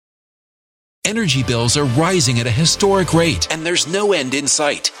energy bills are rising at a historic rate, and there's no end in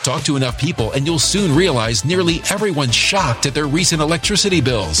sight. Talk to enough people and you'll soon realize nearly everyone's shocked at their recent electricity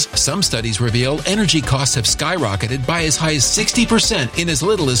bills. Some studies reveal energy costs have skyrocketed by as high as 60% in as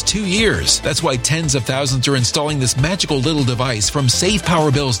little as 2 years. That's why tens of thousands are installing this magical little device from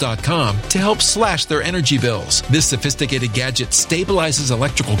SavePowerBills.com to help slash their energy bills. This sophisticated gadget stabilizes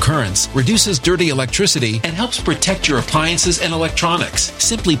electrical currents, reduces dirty electricity, and helps protect your appliances and electronics.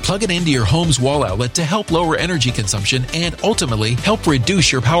 Simply plug it into your home's wall outlet to help lower energy consumption and ultimately help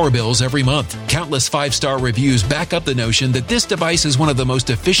reduce your power bills every month. Countless 5-star reviews back up the notion that this device is one of the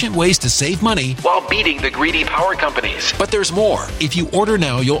most efficient ways to save money while beating the greedy power companies. But there's more. If you order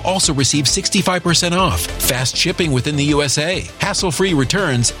now, you'll also receive 65% off, fast shipping within the USA, hassle-free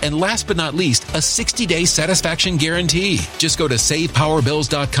returns, and last but not least, a 60-day satisfaction guarantee. Just go to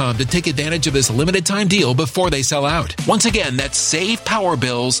SavePowerBills.com to take advantage of this limited time deal before they sell out. Once again, that's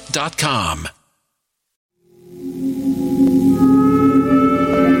SavePowerBills.com.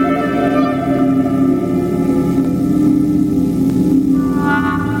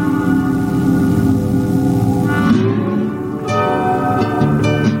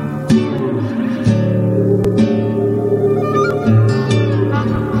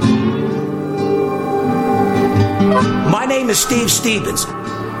 My name is Steve Stevens,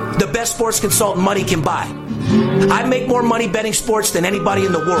 the best sports consultant money can buy. I make more money betting sports than anybody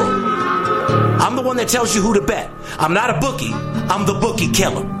in the world. I'm the one that tells you who to bet. I'm not a bookie. I'm the bookie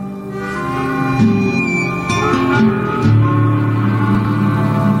killer.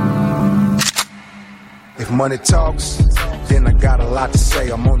 If money talks, then I got a lot to say.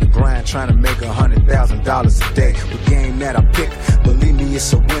 I'm on the grind trying to make $100,000 a day. The game that I pick, believe me,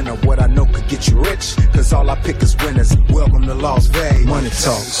 it's a winner. What I know could get you rich, cause all I pick is winners. Welcome to Las Vegas. Money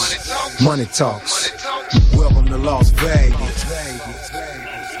talks. Money talks. Welcome to Las Vegas.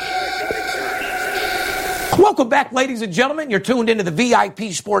 Welcome back, ladies and gentlemen. You're tuned into the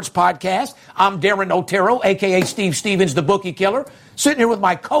VIP Sports Podcast. I'm Darren Otero, a.k.a. Steve Stevens, the bookie killer. Sitting here with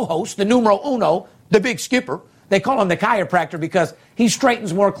my co-host, the numero uno, the big skipper. They call him the chiropractor because he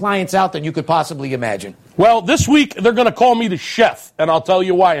straightens more clients out than you could possibly imagine. Well, this week they're going to call me the chef, and I'll tell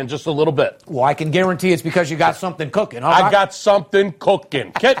you why in just a little bit. Well, I can guarantee it's because you got something cooking. Huh? I got something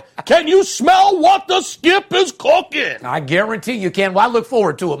cooking. Can you smell what the skip is cooking? I guarantee you can. Well, I look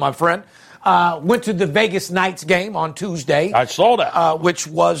forward to it, my friend. Went to the Vegas Knights game on Tuesday. I saw that. Which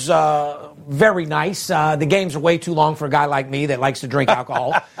was very nice. The games are way too long for a guy like me that likes to drink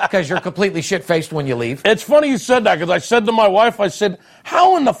alcohol because you're completely shit-faced when you leave. It's funny you said that because I said to my wife, I said,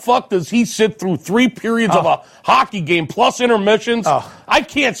 how in the fuck does he sit through 3 periods of a hockey game plus intermissions? I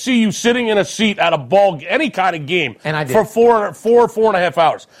can't see you sitting in a seat at a ball, any kind of game, and I did. for four and a half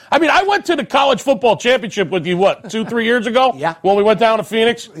hours. I mean, I went to the college football championship with you, 2-3 years ago? Yeah. When we went down to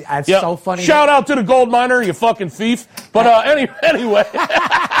Phoenix? That's so funny. Shout out to the gold miner, you fucking thief. But anyway.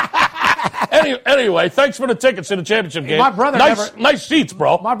 Anyway, thanks for the tickets to the championship game. My brother nice seats,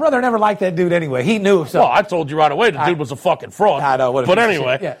 bro. My brother never liked that dude anyway. He knew. So. Well, I told you right away the dude was a fucking fraud. I know. But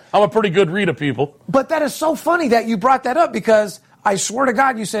anyway, I'm a pretty good read of people. But that is so funny that you brought that up because I swear to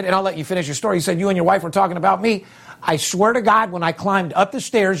God you said, and I'll let you finish your story, you said you and your wife were talking about me. I swear to God, when I climbed up the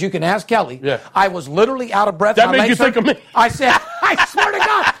stairs, you can ask Kelly, I was literally out of breath. That made you think of me? I said, I swear to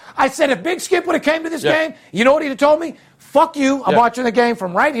God, I said, if Big Skip would have came to this game, you know what he'd have told me? Fuck you. I'm watching the game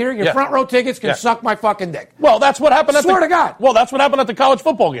from right here. Your front row tickets can suck my fucking dick. Well, that's what happened. Swear to God. Well, that's what happened at the college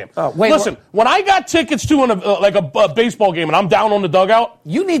football game. Listen, when I got tickets to a baseball game and I'm down on the dugout,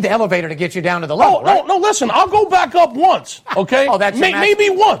 you need the elevator to get you down to the level. Right? No. Listen, I'll go back up once. Okay. That's maybe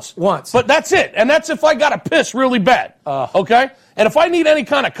once. But that's it, and that's if I got to piss really bad. Okay. And if I need any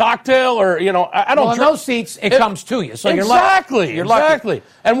kind of cocktail or, I don't drink. In those seats, it comes to you. So exactly. You're lucky.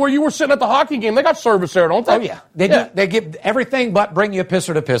 And where you were sitting at the hockey game, they got service there, don't they? Oh, yeah. They do. They give everything but bring you a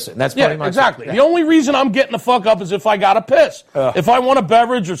pisser to piss it. And that's pretty much exactly. it. The only reason I'm getting the fuck up is if I got to piss. If I want a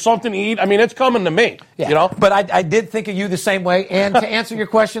beverage or something to eat, I mean, it's coming to me. Yeah. But I did think of you the same way. And to answer your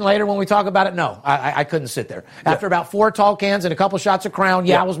question later when we talk about it, no, I couldn't sit there. After about 4 tall cans and a couple shots of Crown,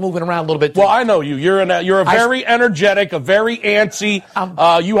 I was moving around a little bit too. Well, I know you. You're a very energetic, a very antsy.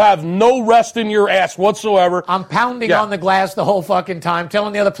 You have no rest in your ass whatsoever. I'm pounding on the glass the whole fucking time,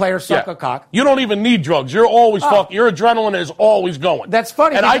 telling the other players suck a cock. You don't even need drugs. You're always fucking. Your adrenaline is always going. That's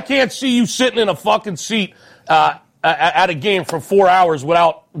funny. And I can't see you sitting in a fucking seat at a game for 4 hours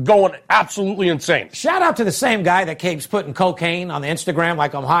without going absolutely insane. Shout out to the same guy that keeps putting cocaine on the Instagram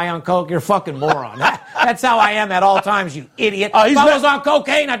like I'm high on coke. You're a fucking moron. That's how I am at all times, you idiot. If I was on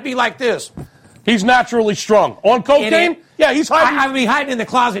cocaine, I'd be like this. He's naturally strong. On cocaine? Yeah, he's hiding. I'd be hiding in the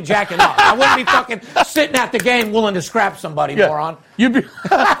closet jacking up. I wouldn't be fucking sitting at the game willing to scrap somebody, moron. You'd be,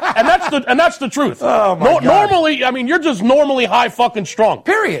 and that's the truth. Oh, my God. Normally, I mean, you're just normally high fucking strong.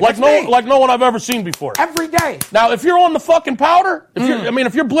 Period. Like no one I've ever seen before. Every day. Now, if you're on the fucking powder,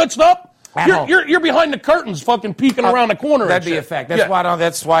 if you're blitzed up, At you're behind the curtains, fucking peeking around the corner. That'd be a fact. That's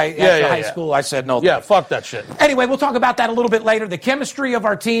why after high school I said no. Yeah, fuck that shit. Anyway, we'll talk about that a little bit later. The chemistry of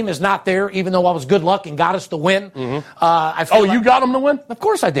our team is not there, even though I was good luck and got us the win. You got them to win? Of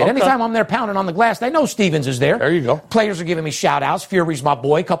course I did. Okay. Anytime I'm there pounding on the glass, they know Stevens is there. There you go. Players are giving me shout-outs. Fury's my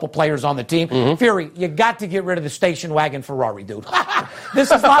boy. A couple players on the team. Fury, you got to get rid of the station wagon Ferrari, dude.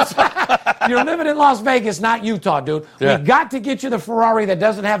 This is you're living in Las Vegas, not Utah, dude. Yeah. We got to get you the Ferrari that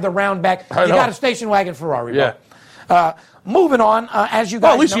doesn't have the round back. You got a station wagon Ferrari, bro. Yeah. Moving on, as you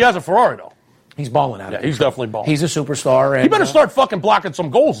guys at least he has a Ferrari, though. He's balling out. Yeah, he's definitely balling. He's a superstar. And, he better start fucking blocking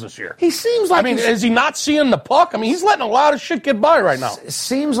some goals this year. He seems like. I mean, is he not seeing the puck? I mean, he's letting a lot of shit get by right now.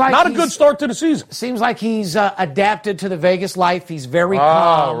 Seems like not a good start to the season. Seems like he's adapted to the Vegas life. He's very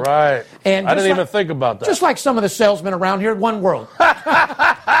calm. Oh, right. And I didn't even think about that. Just like some of the salesmen around here, one word.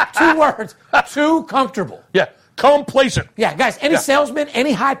 2 words. Too comfortable. Yeah. Complacent. Yeah, guys, any salesman,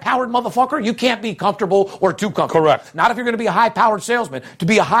 any high-powered motherfucker, you can't be comfortable or too comfortable. Correct. Not if you're going to be a high-powered salesman. To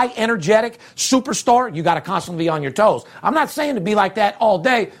be a high-energetic superstar, you got to constantly be on your toes. I'm not saying to be like that all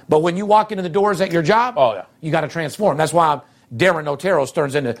day, but when you walk into the doors at your job, you got to transform. That's why Darren Otero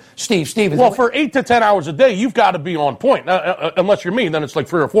turns into Steve Stevens. Well, for 8 to 10 hours a day, you've got to be on point. Unless you're me, then it's like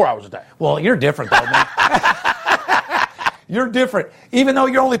 3 or 4 hours a day. Well, you're different, though, man. You're different. Even though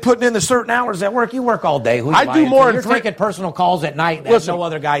you're only putting in the certain hours at work, you work all day. I do more. You're taking personal calls at night that no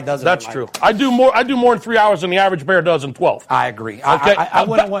other guy does. That's true. I do more in 3 hours than the average bear does in 12. I agree. Okay. I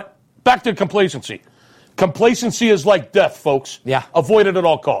wouldn't want. Back to complacency. Complacency is like death, folks. Yeah. Avoid it at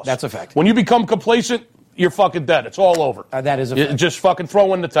all costs. That's a fact. When you become complacent, you're fucking dead. It's all over. That is a fact. Just fucking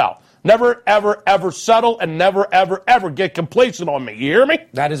throw in the towel. Never, ever, ever settle, and never, ever, ever get complacent on me. You hear me?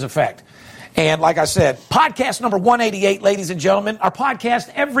 That is a fact. And like I said, podcast number 188, ladies and gentlemen. Our podcast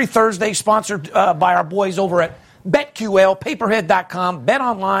every Thursday, sponsored by our boys over at BetQL, Paperhead.com,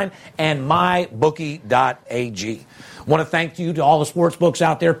 BetOnline, and MyBookie.ag. Want to thank you to all the sports books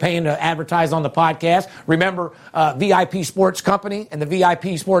out there paying to advertise on the podcast. Remember, VIP Sports Company and the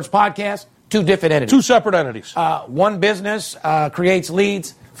VIP Sports Podcast, 2 different entities. 2 separate entities. One business creates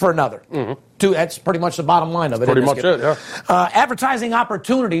leads for another. That's pretty much the bottom line of it. Pretty much it, yeah. Advertising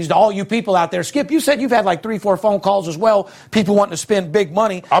opportunities to all you people out there. Skip, you said you've had like 3-4 phone calls as well. People wanting to spend big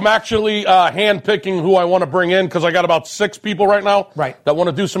money. I'm actually hand-picking who I want to bring in because I got about 6 people right now that want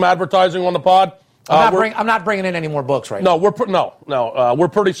to do some advertising on the pod. I'm not bringing in any more books right now. We're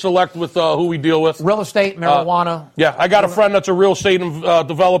pretty select with who we deal with. Real estate, marijuana. I got a friend that's a real estate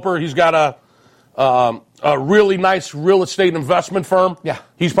developer. He's got a really nice real estate investment firm. Yeah.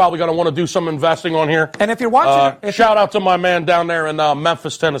 He's probably going to want to do some investing on here. And if you're watching... shout out to my man down there in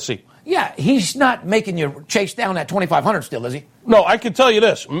Memphis, Tennessee. Yeah, he's not making you chase down that 2,500 still, is he? No, I can tell you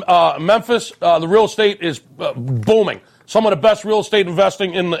this. Memphis, the real estate is booming. Some of the best real estate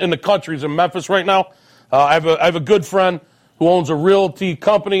investing in the country is in Memphis right now. I have a good friend who owns a realty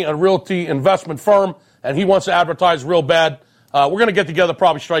company, a realty investment firm, and he wants to advertise real bad. We're going to get together,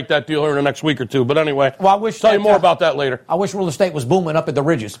 probably strike that deal here in the next week or 2. But anyway, I wish tell you more about that later. I wish real estate was booming up at the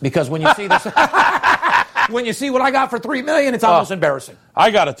ridges because when you see this, when you see what I got for $3 million, it's almost embarrassing.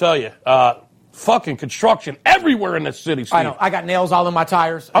 I got to tell you, fucking construction everywhere in this city, Steve. I know. I got nails all in my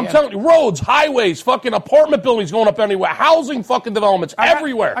tires. I'm telling you, roads, highways, fucking apartment buildings going up anywhere, housing fucking developments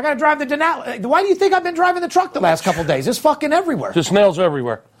everywhere. I got to drive the Denali. Why do you think I've been driving the truck the last couple of days? It's fucking everywhere. Just nails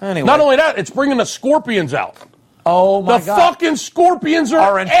everywhere. Anyway. Not only that, it's bringing the scorpions out. Oh, my God. The fucking scorpions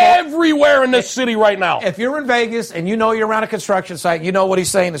are everywhere in this city right now. If you're in Vegas and you know you're around a construction site, you know what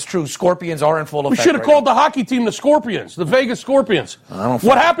he's saying is true. Scorpions are in full effect. We should have called the hockey team the Scorpions, the Vegas Scorpions.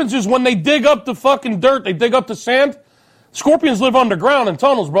 What happens is when they dig up the fucking dirt, they dig up the sand, scorpions live underground in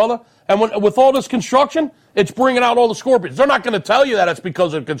tunnels, brother. And with all this construction, it's bringing out all the scorpions. They're not going to tell you that it's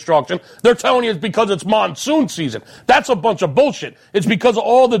because of construction. They're telling you it's because it's monsoon season. That's a bunch of bullshit. It's because of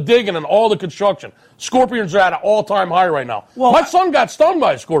all the digging and all the construction. Scorpions are at an all-time high right now. Well, my son got stung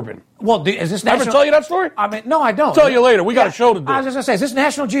by a scorpion. Well, is this National... Ever tell you that story? I mean, no, I don't. I'll tell you later. We got a show to do. I was just going to say, is this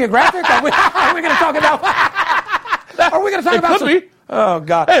National Geographic? Are we going to talk about... Are we going to talk about... It could be. Oh,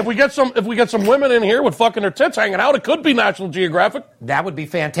 God. Hey, if we get some women in here with fucking their tits hanging out, it could be National Geographic. That would be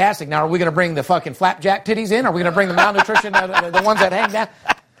fantastic. Now, are we going to bring the fucking flapjack titties in? Are we going to bring the malnutrition, the ones that hang down?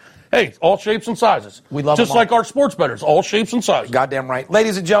 Hey, all shapes and sizes. We love just them all. like our sports bettors, all shapes and sizes. Goddamn right.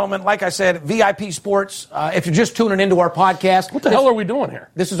 Ladies and gentlemen, like I said, VIP Sports, if you're just tuning into our podcast. What the hell are we doing here?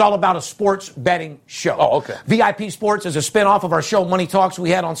 This is all about a sports betting show. Oh, okay. VIP Sports is a spinoff of our show Money Talks we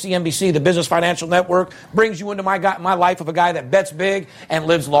had on CNBC, the Business Financial Network. Brings you into my life of a guy that bets big and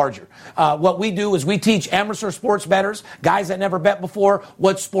lives larger. What we do is we teach amateur sports bettors, guys that never bet before,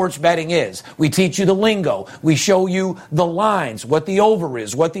 what sports betting is. We teach you the lingo. We show you the lines, what the over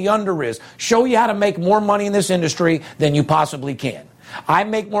is, what the under is. Show you how to make more money in this industry than you possibly can. I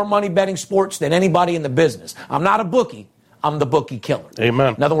make more money betting sports than anybody in the business. I'm not a bookie. I'm the bookie killer.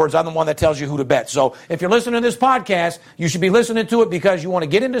 Amen. In other words, I'm the one that tells you who to bet. So if you're listening to this podcast, you should be listening to it because you want to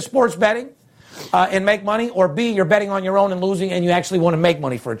get into sports betting and make money, or B, you're betting on your own and losing and you actually want to make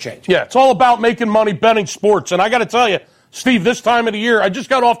money for a change. Yeah, it's all about making money betting sports. And I got to tell you, Steve, this time of the year, I just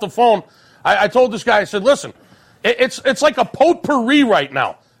got off the phone. I told this guy, I said, listen, it's like a potpourri right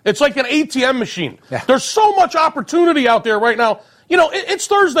now. It's like an ATM machine. Yeah. There's so much opportunity out there right now. You know, it's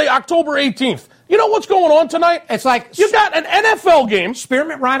Thursday, October 18th. You know what's going on tonight? It's like you got an NFL game.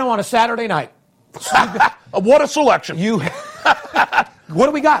 Spearmint Rhino on a Saturday night. What a selection. What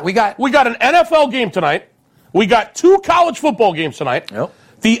do we got? We got an NFL game tonight. We got 2 college football games tonight. Yep.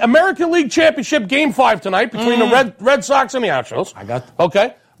 The American League Championship Game 5 tonight between the Red Sox and the Astros.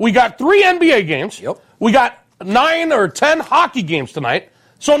 Okay. We got 3 NBA games. Yep. We got 9 or 10 hockey games tonight.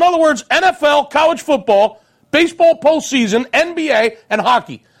 So, in other words, NFL, college football, baseball postseason, NBA, and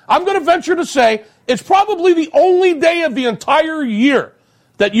hockey. I'm going to venture to say it's probably the only day of the entire year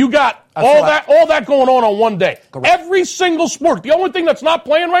that you got all that going on one day. Correct. Every single sport. The only thing that's not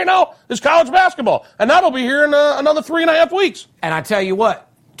playing right now is college basketball. And that'll be here in another 3.5 weeks. And I tell you what,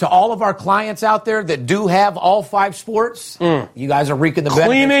 to all of our clients out there that do have all 5 sports, you guys are reaping the benefits.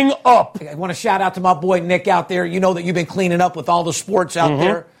 Cleaning up. I want to shout out to my boy Nick out there. You know that you've been cleaning up with all the sports out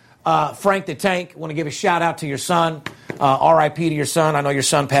there. Frank the Tank, I want to give a shout out to your son. R.I.P. to your son. I know your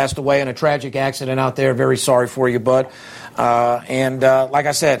son passed away in a tragic accident out there. Very sorry for you, bud. And like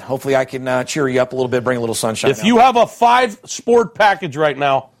I said, hopefully I can cheer you up a little bit, bring a little sunshine. If you have a 5-sport package right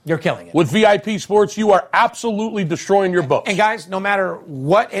now, you're killing it. With VIP Sports, you are absolutely destroying your books. And guys, no matter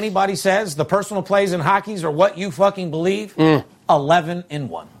what anybody says, the personal plays and hockeys are what you fucking believe,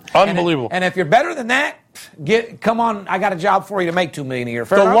 11-1. Unbelievable. And if you're better than that, come on, I got a job for you to make $2 million a year.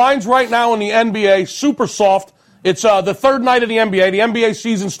 The lines right now in the NBA, super soft. It's the third night of the NBA. The NBA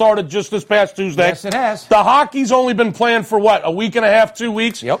season started just this past Tuesday. Yes, it has. The hockey's only been planned for, a week and a half, 2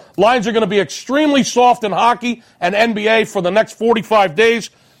 weeks? Yep. Lines are going to be extremely soft in hockey and NBA for the next 45 days.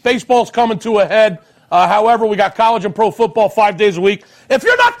 Baseball's coming to a head. However, we got college and pro football 5 days a week. If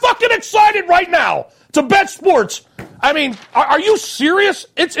you're not fucking excited right now to bet sports, I mean, are you serious?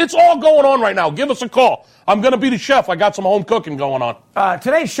 It's all going on right now. Give us a call. I'm going to be the chef. I got some home cooking going on.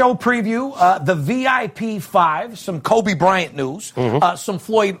 Today's show preview, the VIP 5, some Kobe Bryant news, some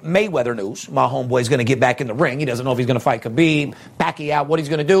Floyd Mayweather news. My homeboy's going to get back in the ring. He doesn't know if he's going to fight Khabib, Pacquiao, what he's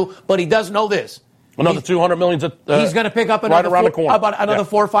going to do, but he does know this. Another $200 million. He's going to pick up another right around the corner. About another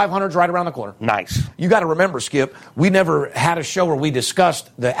 400 or 500 right around the corner. Nice. You got to remember, Skip, we never had a show where we discussed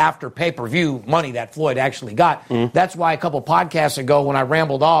the after pay-per-view money that Floyd actually got. That's why a couple podcasts ago when I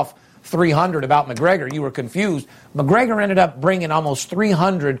rambled off 300 about McGregor, you were confused. McGregor ended up bringing almost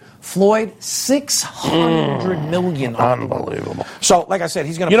 300. Floyd, 600 million. Unbelievable. So, like I said,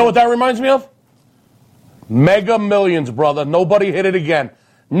 he's going to... You know what that reminds me of? Mega Millions, brother. Nobody hit it again.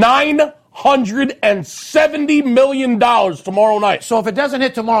 $970 million tomorrow night. So if it doesn't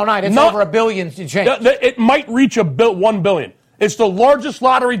hit tomorrow night, it's over $1 billion to change. It might reach $1 billion. It's the largest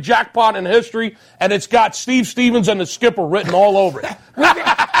lottery jackpot in history, and it's got Steve Stevens and the skipper written all over it.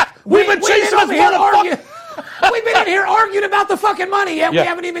 We've been chasing this motherfucker. We've been in here arguing about the fucking money, yet we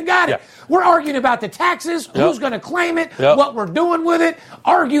haven't even got it. We're arguing about the taxes, who's going to claim it, what we're doing with it,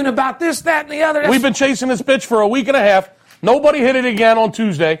 arguing about this, that, and the other. We've been chasing this bitch for a week and a half. Nobody hit it again on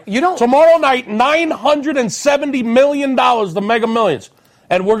Tuesday. Tomorrow night, $970 million, the Mega Millions.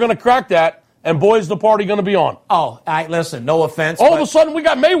 And we're going to crack that, and boy, is the party going to be on. Oh, listen, no offense. All of a sudden, we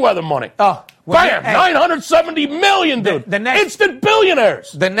got Mayweather money. Oh. Bam! Hey, $970 million, dude. The next, instant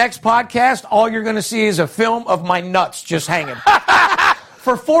billionaires. The next podcast, all you're going to see is a film of my nuts just hanging.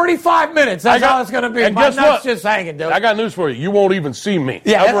 For 45 minutes, that's all it's going to be. And my guess nuts what? Just hanging, dude. I got news for you. You won't even see me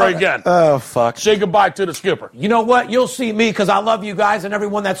ever again. Oh, fuck. Say goodbye to the skipper. You know what? You'll see me because I love you guys and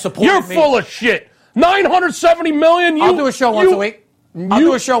everyone that supports me. You're full of shit. $970 million. I'll do a show once a week. I'll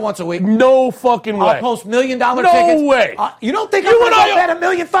do a show once a week. No fucking way. I'll post $1 million tickets. No way. You don't think I'm going to bet $1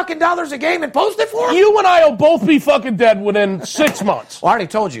 million fucking dollars a game and post it for him? You and I will both be fucking dead within 6 months. Well, I already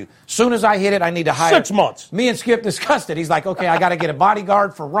told you. As soon as I hit it, I need to hire. 6 months. Me and Skip discussed it. He's like, okay, I got to get a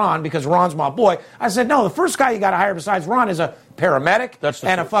bodyguard for Ron because Ron's my boy. I said, no, the first guy you got to hire besides Ron is a paramedic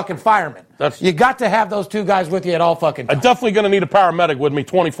and a fucking fireman. You got to have those two guys with you at all fucking times. I'm definitely going to need a paramedic with me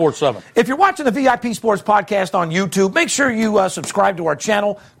 24/7. If you're watching the VIP Sports Podcast on YouTube, make sure you subscribe to our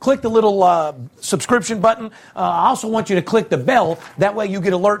channel. Click the little subscription button. I also want you to click the bell. That way you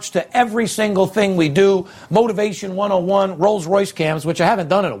get alerts to every single thing we do. Motivation 101, Rolls-Royce cams, which I haven't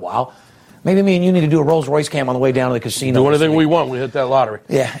done in a while. Maybe me and you need to do a Rolls-Royce cam on the way down to the casino. Do anything we want. We hit that lottery.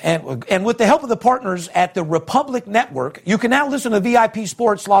 Yeah, and with the help of the partners at the Republic Network, you can now listen to the VIP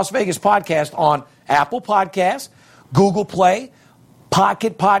Sports Las Vegas podcast on Apple Podcasts, Google Play,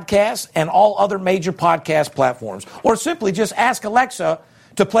 Pocket Podcasts, and all other major podcast platforms. Or simply just ask Alexa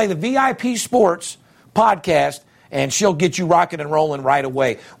to play the VIP Sports podcast, and she'll get you rocking and rolling right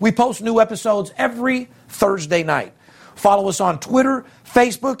away. We post new episodes every Thursday night. Follow us on Twitter,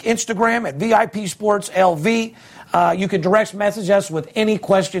 Facebook, Instagram at VIP Sports LV. You can direct message us with any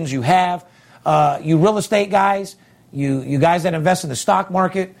questions you have. You real estate guys, you guys that invest in the stock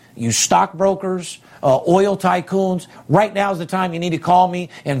market, you stockbrokers, oil tycoons. Right now is the time you need to call me,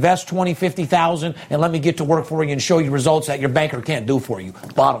 invest $20,000, $50,000, and let me get to work for you and show you results that your banker can't do for you.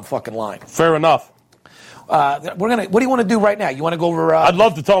 Bottom fucking line. Fair enough. What do you want to do right now? You want to go over... I'd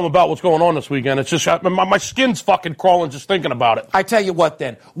love to tell them about what's going on this weekend. It's just my skin's fucking crawling just thinking about it. I tell you what,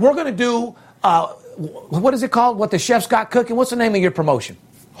 then. We're going to do... what is it called? What the chef's got cooking? What's the name of your promotion?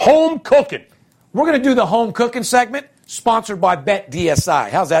 Home cooking. We're going to do the home cooking segment, sponsored by BetDSI.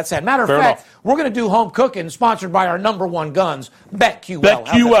 How's that sound? Matter of fact, we're going to do home cooking, sponsored by our number one guns, BetQL.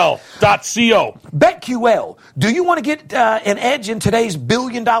 BetQL.co. BetQL. Do you want to get an edge in today's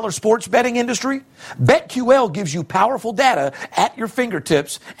billion-dollar sports betting industry? BetQL gives you powerful data at your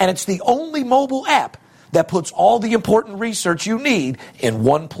fingertips, and it's the only mobile app that puts all the important research you need in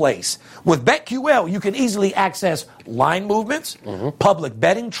one place. With BetQL, you can easily access line movements, public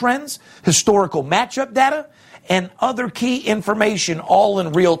betting trends, historical matchup data, and other key information all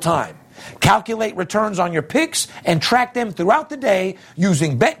in real time. Calculate returns on your picks and track them throughout the day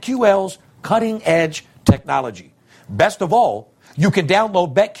using BetQL's cutting-edge technology. Best of all, you can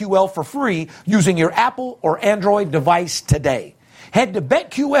download BetQL for free using your Apple or Android device today. Head to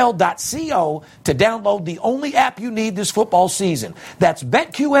BetQL.co to download the only app you need this football season. That's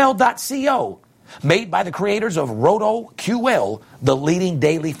BetQL.co, made by the creators of RotoQL, the leading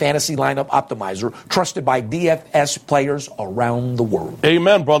daily fantasy lineup optimizer, trusted by DFS players around the world.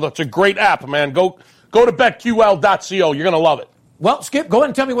 Amen, brother. It's a great app, man. Go to BetQL.co. You're going to love it. Well, Skip, go ahead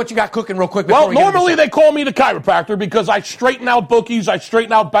and tell me what you got cooking real quick. Well, normally they call me the chiropractor because I straighten out bookies, I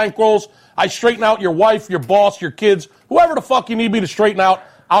straighten out bankrolls, I straighten out your wife, your boss, your kids, whoever the fuck you need me to straighten out,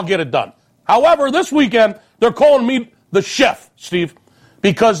 I'll get it done. However, this weekend, they're calling me the chef, Steve,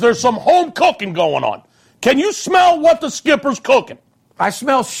 because there's some home cooking going on. Can you smell what the skipper's cooking? I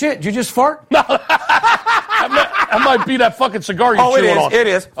smell shit. Did you just fart? No. that might be that fucking cigar you're chewing on. It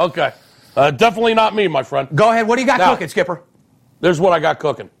is. Okay. Definitely not me, my friend. Go ahead. What do you got cooking, Skipper? There's what I got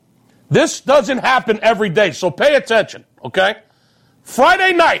cooking. This doesn't happen every day, so pay attention, okay?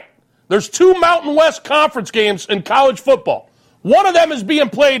 Friday night, there's 2 Mountain West Conference games in college football. One of them is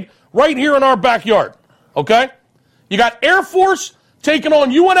being played right here in our backyard, okay? You got Air Force taking on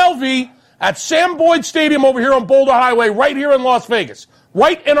UNLV at Sam Boyd Stadium over here on Boulder Highway, right here in Las Vegas,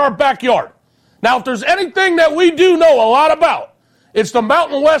 right in our backyard. Now, if there's anything that we do know a lot about, it's the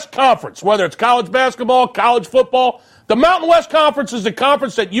Mountain West Conference, whether it's college basketball, college football. The Mountain West Conference is the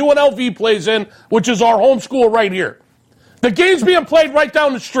conference that UNLV plays in, which is our home school right here. The game's being played right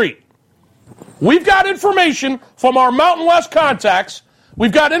down the street. We've got information from our Mountain West contacts.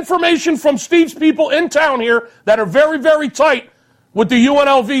 We've got information from Steve's people in town here that are very, very tight with the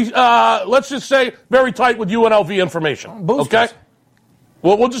UNLV, let's just say very tight with UNLV information. Okay?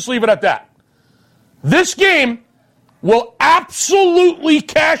 Well, we'll just leave it at that. This game will absolutely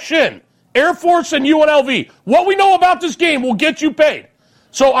cash in. Air Force and UNLV. What we know about this game will get you paid.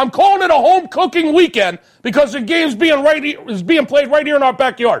 So I'm calling it a home cooking weekend because the game's being played right here in our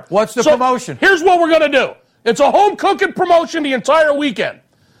backyard. What's the promotion? Here's what we're going to do. It's a home cooking promotion the entire weekend.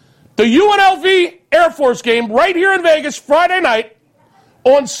 The UNLV Air Force game right here in Vegas Friday night.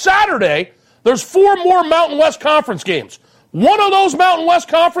 On Saturday, there's 4 more Mountain West Conference games. One of those Mountain West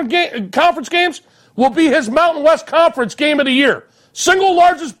Conference games will be his Mountain West Conference game of the year. Single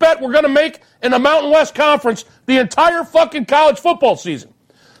largest bet we're going to make in the Mountain West Conference the entire fucking college football season.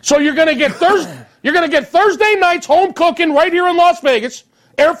 So you're going to get You're going to get Thursday night's home cooking right here in Las Vegas,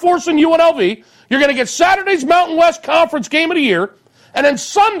 Air Force and UNLV. You're going to get Saturday's Mountain West Conference Game of the Year. And then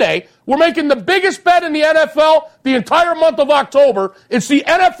Sunday, we're making the biggest bet in the NFL the entire month of October. It's the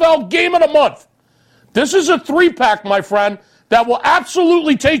NFL Game of the Month. This is a 3-pack, my friend, that will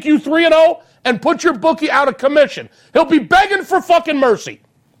absolutely take you 3-0 and put your bookie out of commission. He'll be begging for fucking mercy.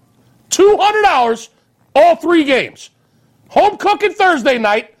 $200, all 3 games. Home cooking Thursday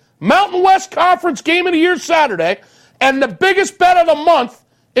night, Mountain West Conference Game of the Year Saturday, and the biggest bet of the month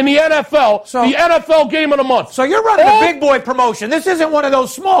in the NFL, the NFL Game of the Month. So you're running a big boy promotion. This isn't one of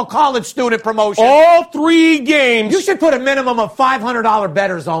those small college student promotions. All 3 games. You should put a minimum of $500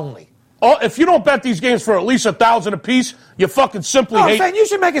 bettors only. Oh, if you don't bet these games for at least $1,000 apiece, you fucking simply hate. I'm saying you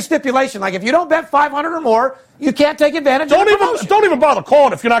should make a stipulation. Like if you don't bet $500 or more, you can't take advantage of the promotion. Don't even bother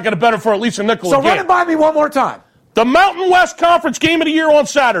calling if you're not going to bet it for at least a nickel a game. So run it by me one more time. The Mountain West Conference Game of the Year on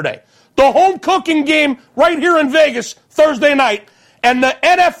Saturday. The home cooking game right here in Vegas Thursday night. And the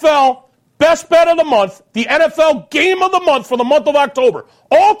NFL Best Bet of the Month, the NFL Game of the Month for the month of October.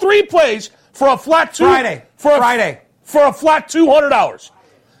 All 3 plays for a flat Friday. For a flat $200.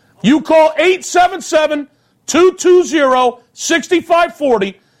 You call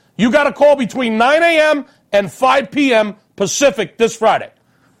 877-220-6540. You got to call between 9 a.m. and 5 p.m. Pacific this Friday.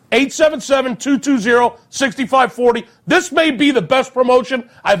 877-220-6540. This may be the best promotion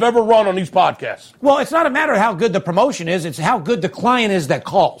I've ever run on these podcasts. Well, it's not a matter of how good the promotion is. It's how good the client is that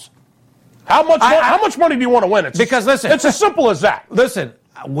calls. How much money do you want to win? Because listen. It's as simple as that. Listen,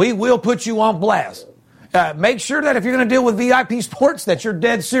 we will put you on blast. Make sure that if you're going to deal with VIP Sports, that you're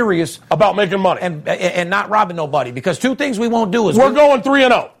dead serious about making money and not robbing nobody. Because 2 things we won't do is we're going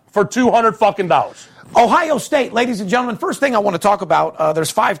 3-0 for $200 fucking dollars. Ohio State, ladies and gentlemen, first thing I want to talk about,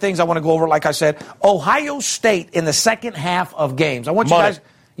 there's 5 things I want to go over, like I said. Ohio State in the second half of games. I want you guys,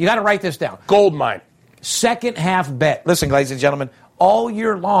 you got to write this down. Gold mine. Second half bet. Listen, ladies and gentlemen, all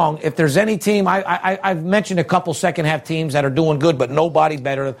year long, if there's any team, I've mentioned a couple second half teams that are doing good, but nobody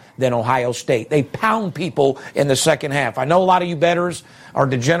better than Ohio State. They pound people in the second half. I know a lot of you bettors are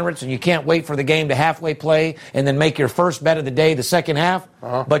degenerates and you can't wait for the game to halfway play and then make your first bet of the day the second half,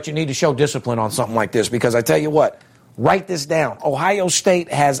 but you need to show discipline on something like this because I tell you what, write this down. Ohio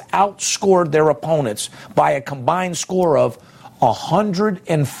State has outscored their opponents by a combined score of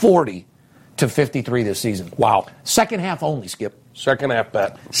 140 to 53 this season. Wow. Second half only, Skip. Second half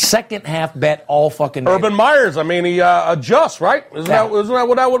bet. Second half bet all fucking day. Urban Meyers, I mean, he adjusts, right? Isn't that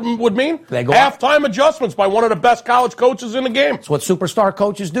what that would mean? They go halftime adjustments by one of the best college coaches in the game. That's what superstar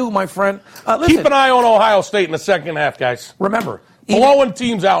coaches do, my friend. Listen, keep an eye on Ohio State in the second half, guys. Remember. Blowing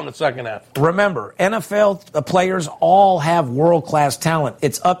teams out in the second half. Remember, NFL players all have world-class talent.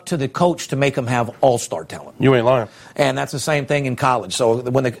 It's up to the coach to make them have all-star talent. You ain't lying. And that's the same thing in college. So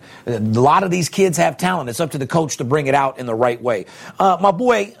when a lot of these kids have talent, it's up to the coach to bring it out in the right way. My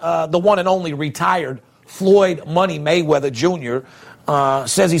boy, the one and only retired Floyd Money Mayweather Jr.,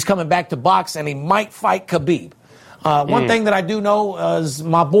 says he's coming back to box and he might fight Khabib. One thing that I do know is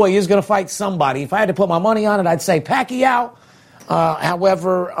my boy is going to fight somebody. If I had to put my money on it, I'd say Pacquiao.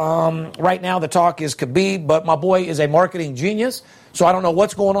 However, right now the talk is Khabib, but my boy is a marketing genius, so I don't know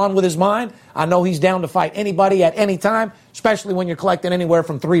what's going on with his mind. I know he's down to fight anybody at any time, especially when you're collecting anywhere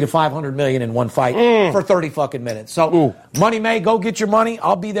from $300 to $500 million in one fight for 30 fucking minutes. So, Money May, go get your money.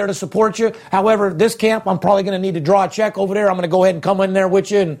 I'll be there to support you. However, this camp, I'm probably going to need to draw a check over there. I'm going to go ahead and come in there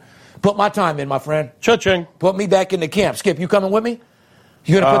with you and put my time in, my friend. Cha-ching. Put me back in the camp. Skip, you coming with me?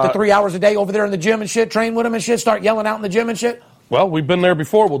 You going to put the 3 hours a day over there in the gym and shit, train with him and shit, start yelling out in the gym and shit? Well, we've been there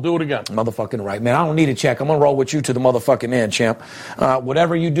before. We'll do it again. Motherfucking right, man. I don't need a check. I'm going to roll with you to the motherfucking end, champ.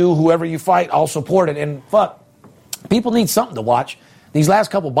 Whatever you do, whoever you fight, I'll support it. And fuck, people need something to watch. These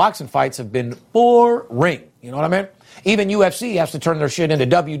last couple boxing fights have been boring. You know what I mean? Even UFC has to turn their shit into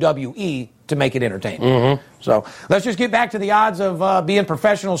WWE to make it entertaining. So let's just get back to the odds of being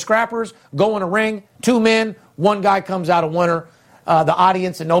professional scrappers, go in a ring, 2 men, 1 guy comes out a winner. The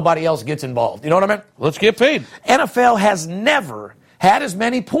audience and nobody else gets involved. You know what I mean? Let's get paid. NFL has never had as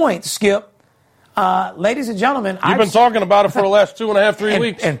many points, Skip. Ladies and gentlemen, You've been talking about it for the last 2.5, 3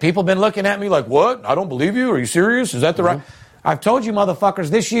 weeks. And people have been looking at me like, what? I don't believe you. Are you serious? Is that the right? I've told you, motherfuckers,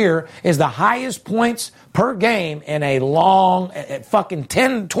 this year is the highest points per game in a long, fucking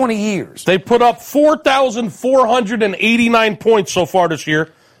 10, 20 years. They put up 4,489 points so far this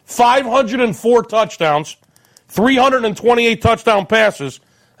year, 504 touchdowns. 328 touchdown passes,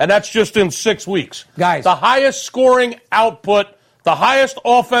 and that's just in 6 weeks. Guys. The highest scoring output, the highest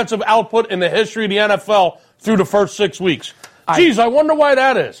offensive output in the history of the NFL through the first 6 weeks. Geez, I wonder why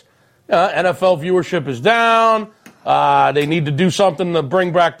that is. NFL viewership is down. They need to do something to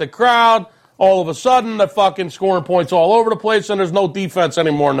bring back the crowd. all of a sudden the fucking scoring points all over the place, and there's no defense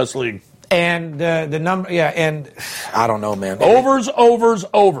anymore in this league. And the number, and I don't know, man. Overs.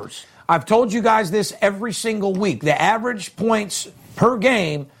 I've told you guys this every single week. The average points per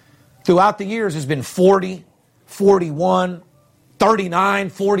game throughout the years has been 40, 41, 39,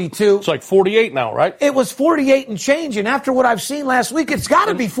 42. It's like 48 now, right? It was 48 and change, and after what I've seen last week, it's got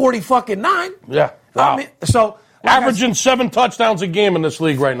to be 40-fucking-9. Yeah. Wow. I mean, so averaging 7 touchdowns a game in this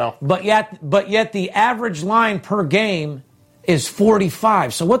league right now. But yet the average line per game is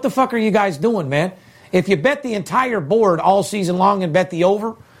 45. So what the fuck are you guys doing, man? If you bet the entire board all season long and bet the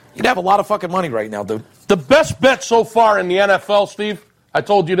over, you'd have a lot of fucking money right now, dude. The best bet so far in the NFL, Steve, I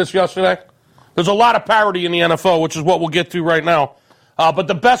told you this yesterday. There's a lot of parity in the NFL, which is what we'll get to right now. But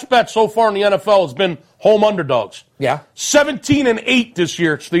the best bet so far in the NFL has been home underdogs. Yeah. 17-8 this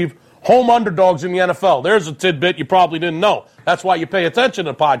year, Steve. Home underdogs in the NFL. There's a tidbit you probably didn't know. That's why you pay attention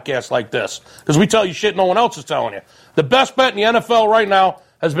to podcasts like this, because we tell you shit no one else is telling you. The best bet in the NFL right now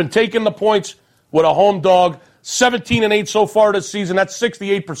has been taking the points with a home dog. 17-8 so far this season. That's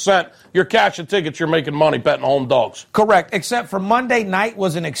 68%. You're cashing tickets. You're making money betting home dogs. Correct, except for Monday night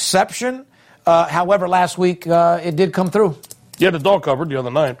was an exception. However, last week it did come through. Yeah, the dog covered the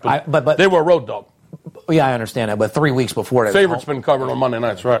other night, but they were a road dog. Yeah, I understand that, but 3 weeks before that. Favorite's been covered on Monday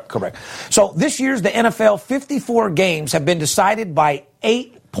nights, right? Correct. So this year's the NFL, 54 games have been decided by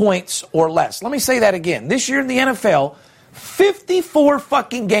 8 points or less. Let me say that again. This year in the NFL, 54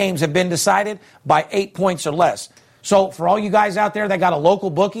 fucking games have been decided by 8 points or less. So for all you guys out there that got a local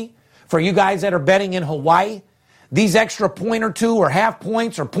bookie, for you guys that are betting in Hawaii, these extra point or two or half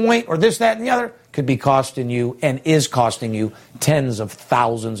points or point or this, that, and the other could be costing you and is costing you tens of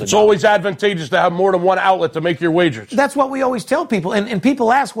thousands of dollars. It's always advantageous to have more than one outlet to make your wagers. That's what we always tell people. And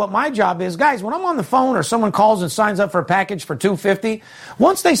people ask what my job is. Guys, when I'm on the phone or someone calls and signs up for a package for $250,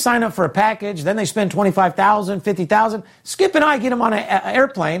 once they sign up for a package, then they spend $25,000, $50,000. Skip and I get them on an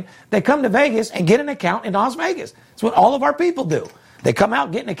airplane. They come to Vegas and get an account in Las Vegas. That's what all of our people do. They come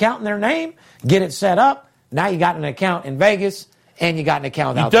out, get an account in their name, get it set up. Now you got an account in Vegas, and you got an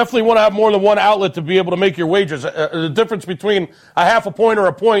account out there. You definitely want to have more than one outlet to be able to make your wagers. The difference between a half a point or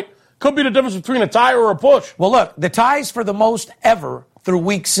a point could be the difference between a tie or a push. Well, look, the ties for the most ever through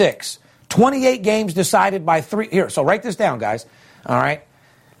week 6. 28 games decided by 3. Here, so write this down, guys. All right?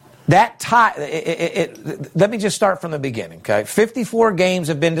 That tie, let me just start from the beginning, okay? 54 games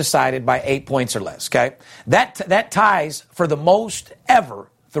have been decided by 8 points or less, okay? That ties for the most ever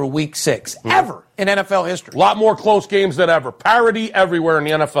through week 6, ever in NFL history. A lot more close games than ever. Parity everywhere in the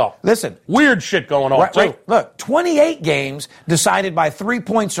NFL. Listen. Weird shit going on, too. Right. Look, 28 games decided by 3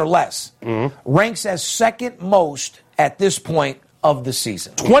 points or less ranks as second most at this point of the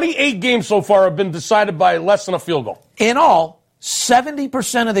season. 28 games so far have been decided by less than a field goal. In all,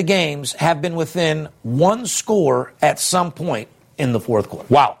 70% of the games have been within one score at some point in the fourth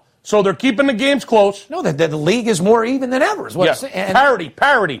quarter. Wow. So they're keeping the games close. No, the league is more even than ever. Is what yes. And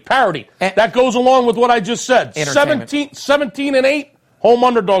parity. And that goes along with what I just said. 17-8 home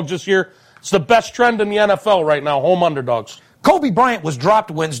underdogs this year. It's the best trend in the NFL right now, home underdogs. Kobe Bryant was dropped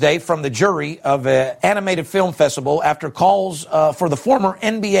Wednesday from the jury of an animated film festival after calls for the former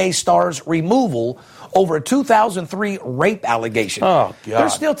NBA star's removal over a 2003 rape allegation. Oh, God. They're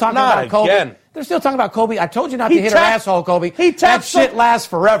still talking about Kobe. Again. They're still talking about Kobe. I told you not to hit her asshole, Kobe. That shit lasts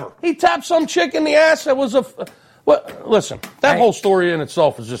forever. He tapped some chick in the ass that was listen, that whole story in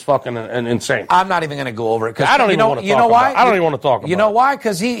itself is just fucking insane. I'm not even going to go over it. I don't even want to talk about it. I don't even want to talk about it. You know why?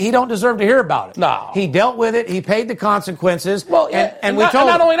 Because he don't deserve to hear about it. No. He dealt with it. He paid the consequences. Well, and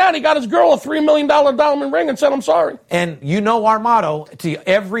not only that, he got his girl a $3 million diamond ring and said, I'm sorry. And you know our motto to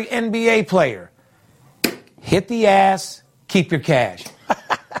every NBA player, hit the ass, keep your cash.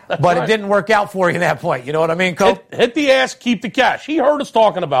 But right. It didn't work out for you at that point. You know what I mean, Coach? Hit the ass, keep the cash. He heard us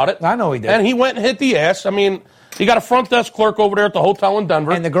talking about it. I know he did. And he went and hit the ass. I mean, he got a front desk clerk over there at the hotel in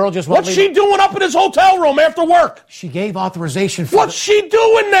Denver. And the girl just won't What's she doing up in his hotel room after work? She gave authorization for What's she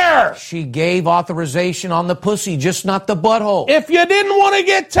doing there? She gave authorization on the pussy, just not the butthole. If you didn't want to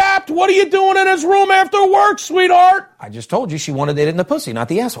get tapped, what are you doing in his room after work, sweetheart? I just told you she wanted it in the pussy, not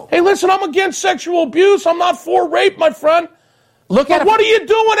the asshole. Hey, listen, I'm against sexual abuse. I'm not for rape, my friend. What are you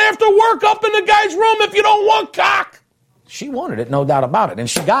doing after work up in the guy's room if you don't want cock? She wanted it, no doubt about it, and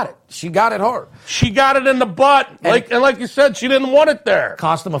she got it. She got it hard. She got it in the butt. And like you said, she didn't want it there.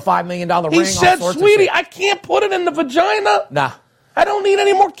 Cost him a $5 million ring. He said, sweetie, I can't put it in the vagina. Nah. I don't need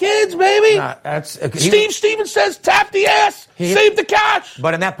any more kids, baby. Nah, Steve Stevens says, tap the ass, save the cash.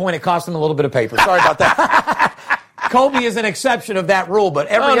 But in that point, it cost him a little bit of paper. Sorry about that. Kobe is an exception of that rule, but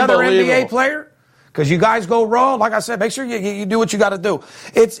every other NBA player, Because you guys go raw, like I said, make sure you do what you got to do.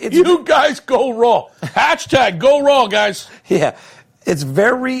 You guys go raw. Hashtag go raw, guys. Yeah. It's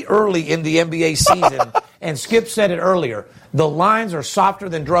very early in the NBA season, and Skip said it earlier. The lines are softer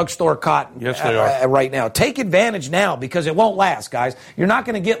than drugstore cotton. Yes, they are. Right now. Take advantage now because it won't last, guys. You're not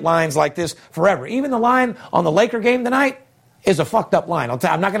going to get lines like this forever. Even the line on the Laker game tonight is a fucked up line.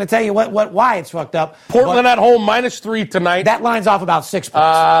 I'm not going to tell you why it's fucked up. Portland at home, -3 tonight. That line's off about 6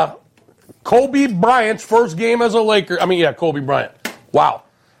 points. Kobe Bryant's first game as a Laker. Kobe Bryant. Wow.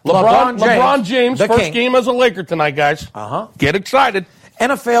 LeBron James first king. game as a Laker tonight, guys. Get excited.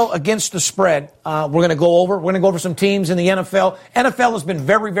 NFL against the spread. We're going to go over some teams in the NFL. NFL has been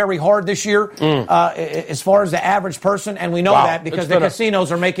very, very hard this year as far as the average person, and we know that because the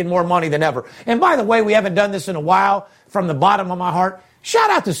casinos are making more money than ever. And by the way, we haven't done this in a while. From the bottom of my heart, shout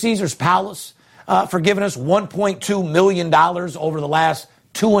out to Caesars Palace for giving us $1.2 million over the last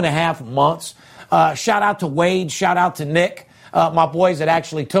 2.5 months. Shout out to Wade. Shout out to Nick. My boys that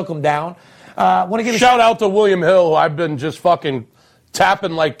actually took them down. Want to give shout out to William Hill, who I've been just fucking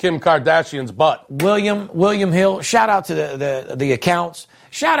tapping like Kim Kardashian's butt. William Hill. Shout out to the accounts.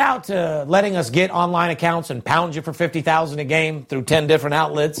 Shout out to letting us get online accounts and pound you for $50,000 a game through 10 different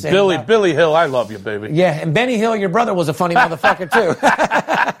outlets. And, Billy Hill, I love you, baby. Yeah, and Benny Hill, your brother, was a funny motherfucker too.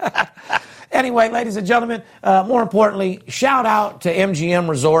 Anyway, ladies and gentlemen, more importantly, shout out to MGM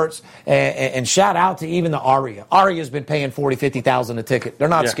Resorts and shout out to even the Aria. Aria's been paying $40,000, $50,000 a ticket. They're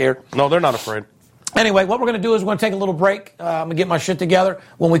not scared. No, they're not afraid. Anyway, what we're going to do is we're going to take a little break. I'm going to get my shit together.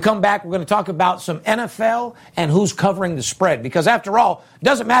 When we come back, we're going to talk about some NFL and who's covering the spread. Because after all, it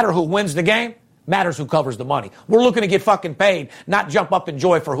doesn't matter who wins the game. It matters who covers the money. We're looking to get fucking paid, not jump up in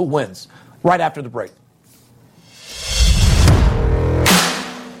joy for who wins. Right after the break.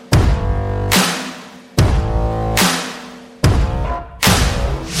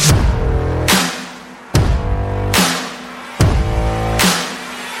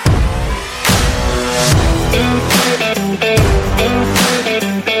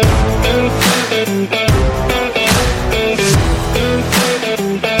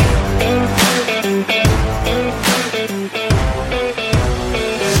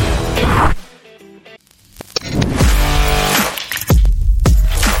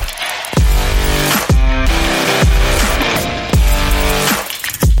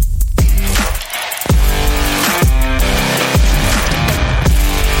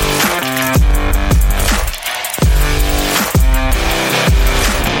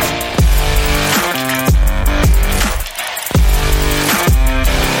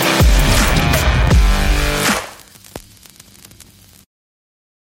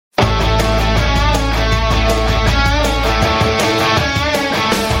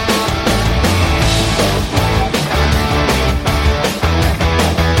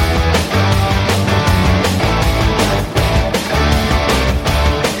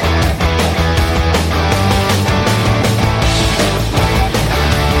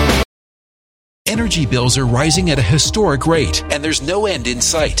 Energy bills are rising at a historic rate, and there's no end in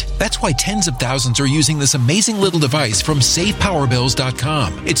sight. That's why tens of thousands are using this amazing little device from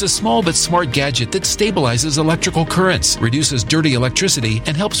SavePowerBills.com. It's a small but smart gadget that stabilizes electrical currents, reduces dirty electricity,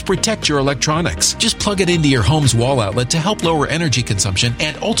 and helps protect your electronics. Just plug it into your home's wall outlet to help lower energy consumption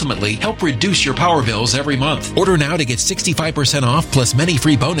and ultimately help reduce your power bills every month. Order now to get 65% off plus many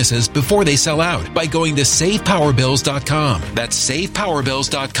free bonuses before they sell out by going to SavePowerBills.com. That's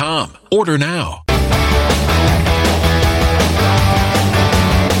SavePowerBills.com. Order now.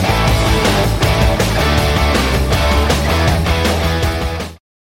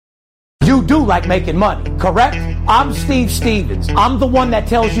 You do like making money, correct? I'm Steve Stevens. I'm the one that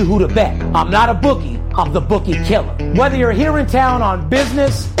tells you who to bet. I'm not a bookie. I'm the bookie killer. Whether you're here in town on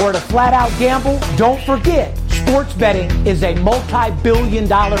business or to flat out gamble, don't forget, sports betting is a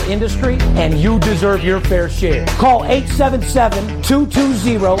multi-billion-dollar industry and you deserve your fair share. Call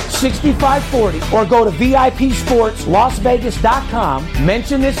 877-220-6540 or go to VIPSportsLasVegas.com,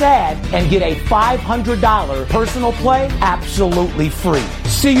 mention this ad, and get a $500 personal play absolutely free.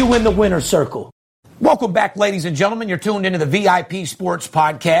 See you in the winner's circle. Welcome back, ladies and gentlemen. You're tuned into the VIP Sports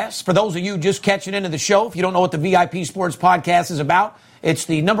Podcast. For those of you just catching into the show, if you don't know what the VIP Sports Podcast is about, it's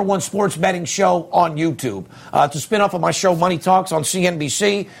the #1 sports betting show on YouTube. It's a spinoff of my show, Money Talks, on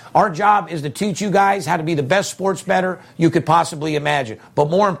CNBC. Our job is to teach you guys how to be the best sports bettor you could possibly imagine. But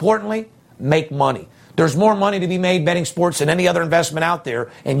more importantly, make money. There's more money to be made betting sports than any other investment out there,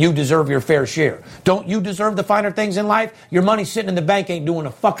 and you deserve your fair share. Don't you deserve the finer things in life? Your money sitting in the bank ain't doing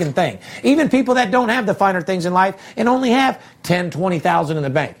a fucking thing. Even people that don't have the finer things in life and only have 10, 20,000 in the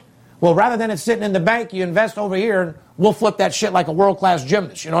bank. Well, rather than it sitting in the bank, you invest over here, and we'll flip that shit like a world-class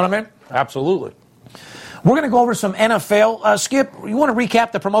gymnast. You know what I mean? Absolutely. We're going to go over some NFL. Skip, you want to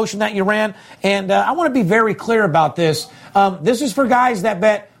recap the promotion that you ran? And I want to be very clear about this. This is for guys that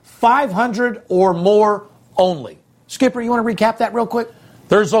bet $500 or more only. Skipper, you want to recap that real quick?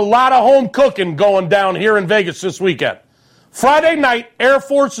 There's a lot of home cooking going down here in Vegas this weekend. Friday night, Air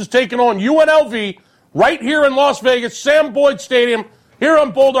Force is taking on UNLV right here in Las Vegas, Sam Boyd Stadium, here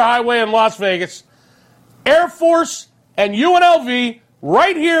on Boulder Highway in Las Vegas. Air Force and UNLV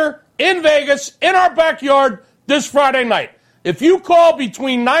right here in Vegas, in our backyard, this Friday night. If you call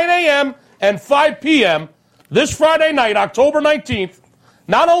between 9 a.m. and 5 p.m. this Friday night, October 19th,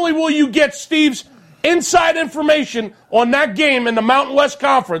 not only will you get Steve's inside information on that game in the Mountain West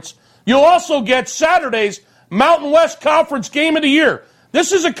Conference, you'll also get Saturday's Mountain West Conference Game of the Year.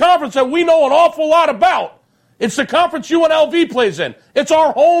 This is a conference that we know an awful lot about. It's the conference UNLV plays in. It's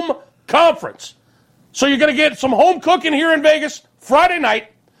our home conference. So you're going to get some home cooking here in Vegas Friday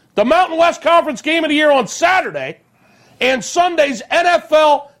night, the Mountain West Conference Game of the Year on Saturday, and Sunday's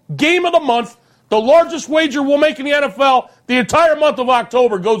NFL Game of the Month. The largest wager we'll make in the NFL the entire month of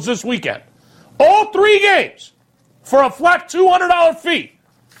October goes this weekend. All 3 games for a flat $200 fee.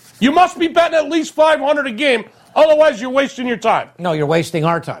 You must be betting at least $500 a game, otherwise you're wasting your time. No, you're wasting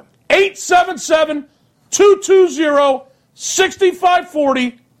our time.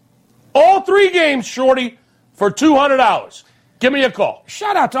 877-220-6540. All 3 games, Shorty, for $200. Give me a call.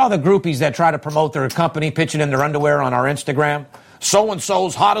 Shout out to all the groupies that try to promote their company, pitching in their underwear on our Instagram.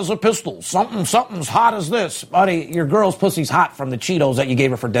 So-and-so's hot as a pistol. Something's hot as this. Buddy, your girl's pussy's hot from the Cheetos that you gave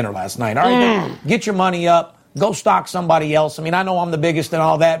her for dinner last night. All right, get your money up. Go stock somebody else. I mean, I know I'm the biggest and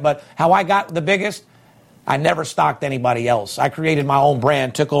all that, but how I got the biggest, I never stocked anybody else. I created my own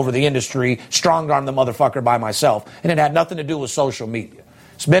brand, took over the industry, strong-armed the motherfucker by myself, and it had nothing to do with social media.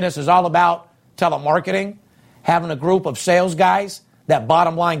 This business is all about telemarketing, having a group of sales guys that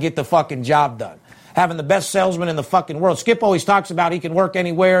bottom line get the fucking job done. Having the best salesman in the fucking world. Skip always talks about he can work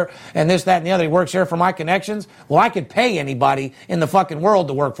anywhere and this, that, and the other. He works here for my connections. Well, I could pay anybody in the fucking world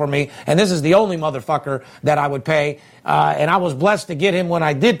to work for me, and this is the only motherfucker that I would pay. And I was blessed to get him when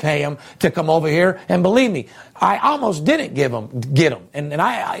I did pay him to come over here. And believe me, I almost didn't get him. And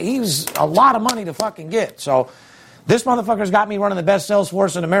he's a lot of money to fucking get. So this motherfucker's got me running the best sales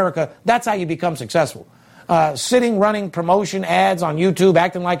force in America. That's how you become successful. Sitting, running promotion ads on YouTube,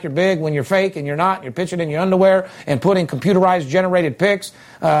 acting like you're big when you're fake and you're not. You're pitching in your underwear and putting computerized generated pics.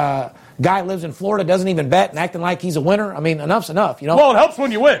 Guy lives in Florida, doesn't even bet, and acting like he's a winner. I mean, enough's enough, you know? Well, it helps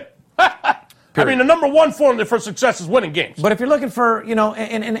when you win. I mean, the number one formula for success is winning games. But if you're looking for, you know,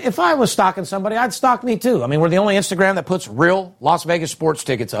 and if I was stalking somebody, I'd stalk me too. I mean, we're the only Instagram that puts real Las Vegas sports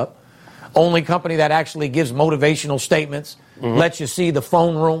tickets up. Only company that actually gives motivational statements, lets you see the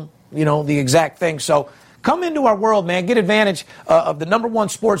phone room, you know, the exact thing. So come into our world, man. Get advantage of the number one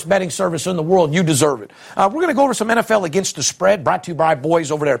sports betting service in the world. You deserve it. We're going to go over some NFL against the spread, brought to you by boys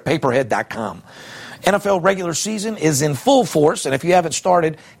over there at paperhead.com. NFL regular season is in full force, and if you haven't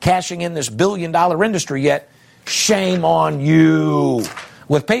started cashing in this billion-dollar industry yet, shame on you.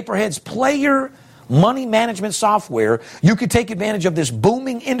 With Paperhead's player money management software, you can take advantage of this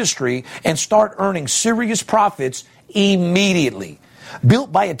booming industry and start earning serious profits immediately.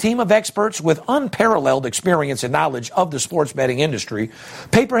 Built by a team of experts with unparalleled experience and knowledge of the sports betting industry,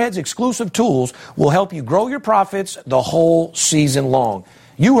 Paperhead's exclusive tools will help you grow your profits the whole season long.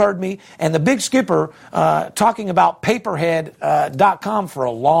 You heard me, and the Big Skipper talking about Paperhead.com for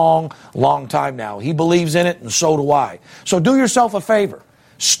a long, long time now. He believes in it, and so do I. So do yourself a favor.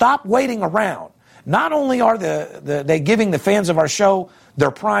 Stop waiting around. Not only are they giving the fans of our show their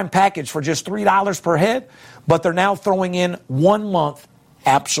prime package for just $3 per head, but they're now throwing in 1 month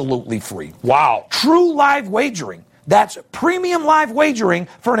absolutely free. Wow. True live wagering. That's premium live wagering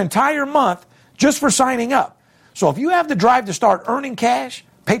for an entire month just for signing up. So if you have the drive to start earning cash,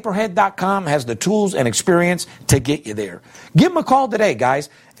 Paperhead.com has the tools and experience to get you there. Give them a call today, guys.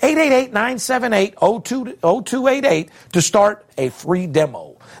 888-978-0288 to start a free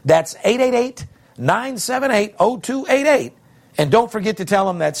demo. That's 888-978-0288. And don't forget to tell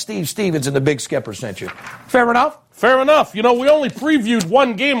them that Steve Stevens and the Big Skipper sent you. Fair enough? Fair enough. You know, we only previewed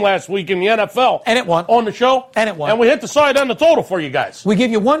one game last week in the NFL. And it won. On the show. And it won. And we hit the side and the total for you guys. We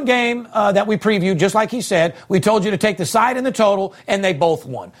give you one game that we previewed, just like he said. We told you to take the side and the total, and they both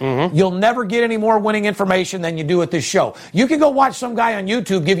won. You'll never get any more winning information than you do at this show. You can go watch some guy on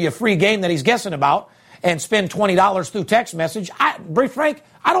YouTube give you a free game that he's guessing about and spend $20 through text message. Frank,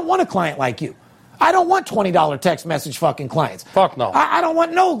 I don't want a client like you. I don't want $20 text message fucking clients. Fuck no. I don't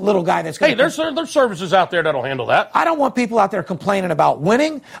want no little guy that's going to... Hey, there's services out there that'll handle that. I don't want people out there complaining about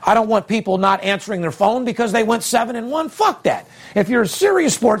winning. I don't want people not answering their phone because they went 7-1. Fuck that. If you're a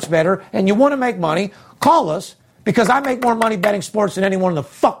serious sports bettor and you want to make money, call us. Because I make more money betting sports than anyone in the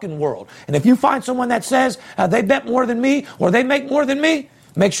fucking world. And if you find someone that says they bet more than me or they make more than me,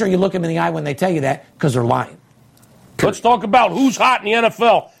 make sure you look them in the eye when they tell you that, because they're lying. Let's talk about who's hot in the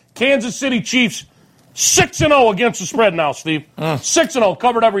NFL. Kansas City Chiefs, 6-0 against the spread now, Steve. 6-0,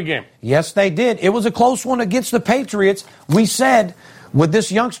 covered every game. Yes, they did. It was a close one against the Patriots. We said, would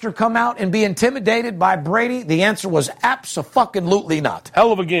this youngster come out and be intimidated by Brady? The answer was abso-fucking-lutely not.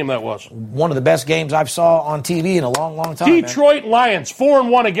 Hell of a game that was. One of the best games I've saw on TV in a long, long time. Detroit Lions,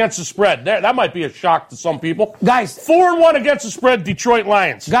 4-1 against the spread. That might be a shock to some people. Guys. 4-1 against the spread, Detroit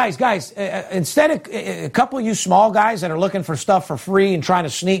Lions. Guys, instead of a couple of you small guys that are looking for stuff for free and trying to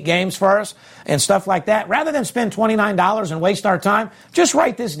sneak games for us and stuff like that, rather than spend $29 and waste our time, just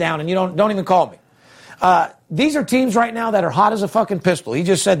write this down and you don't even call me. These are teams right now that are hot as a fucking pistol. He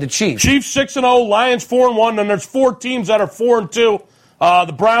just said the Chiefs. Chiefs 6-0, Lions 4-1, and there's 4 teams that are 4-2.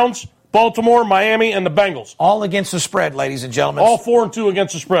 The Browns, Baltimore, Miami, and the Bengals. All against the spread, ladies and gentlemen. All 4-2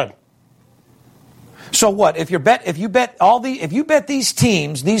 against the spread. So what? If you bet these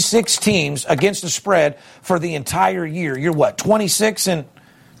teams, these 6 teams against the spread for the entire year, you're what?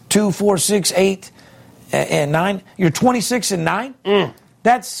 26-2, 4, 6, 8, and 9. You're 26-9.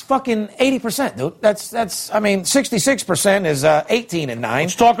 That's fucking 80%, dude. That's 66% is 18-9.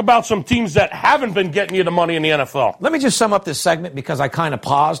 Let's talk about some teams that haven't been getting you the money in the NFL. Let me just sum up this segment because I kind of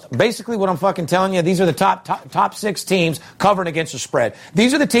paused. Basically, what I'm fucking telling you, these are the top 6 teams covering against the spread.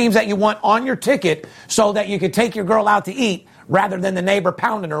 These are the teams that you want on your ticket so that you could take your girl out to eat rather than the neighbor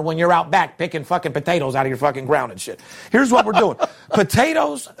pounding her when you're out back picking fucking potatoes out of your fucking ground and shit. Here's what we're doing.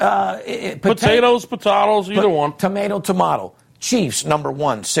 Potatoes, either one. Tomato. Chiefs, number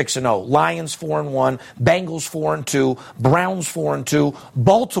 1, 6-0. Lions, 4-1. Bengals, 4-2. Browns, 4-2.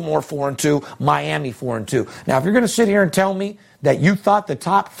 Baltimore, 4-2. Miami, 4-2. Now, if you're going to sit here and tell me that you thought the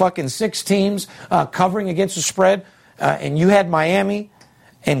top fucking 6 teams covering against the spread, and you had Miami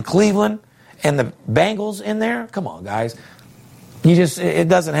and Cleveland and the Bengals in there, come on, guys. It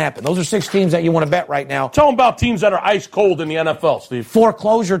doesn't happen. Those are 6 teams that you want to bet right now. Tell them about teams that are ice cold in the NFL, Steve.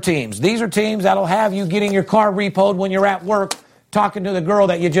 Foreclosure teams. These are teams that'll have you getting your car repoed when you're at work, talking to the girl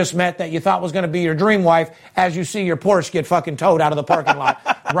that you just met that you thought was going to be your dream wife as you see your Porsche get fucking towed out of the parking lot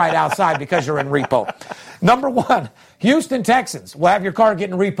right outside because you're in repo. Number 1, Houston Texans will have your car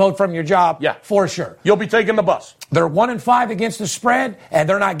getting repoed from your job. Yeah. For sure. You'll be taking the bus. They're 1-5 against the spread, and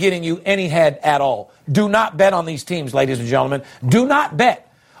they're not getting you any head at all. Do not bet on these teams, ladies and gentlemen. Do not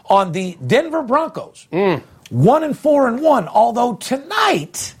bet on the Denver Broncos. 1-4-1, although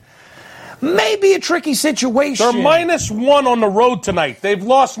tonight may be a tricky situation. They're -1 on the road tonight. They've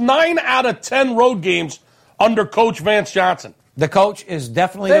lost 9 out of 10 road games under Coach Vance Johnson. The coach is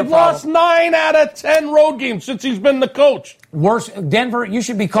definitely They've lost 9 out of 10 road games since he's been the coach. Worse, Denver, you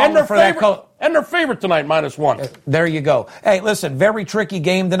should be calling for that coach. And they're favorite tonight, -1. There you go. Hey, listen, very tricky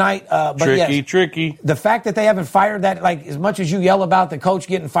game tonight. But tricky. The fact that they haven't fired that, like, as much as you yell about the coach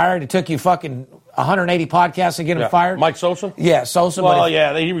getting fired, it took you fucking 180 podcasts to get him fired. Mike Sosa? Yeah, Sosa. Well,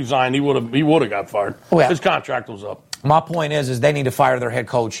 he resigned. He would have got fired. Well, his contract was up. My point is they need to fire their head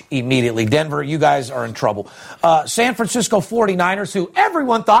coach immediately. Denver, you guys are in trouble. San Francisco 49ers, who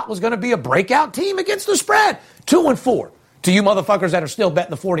everyone thought was going to be a breakout team against the spread, 2-4. To you motherfuckers that are still betting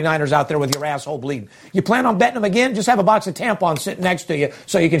the 49ers out there with your asshole bleeding. You plan on betting them again? Just have a box of tampons sitting next to you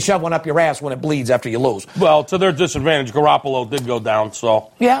so you can shove one up your ass when it bleeds after you lose. Well, to their disadvantage, Garoppolo did go down, so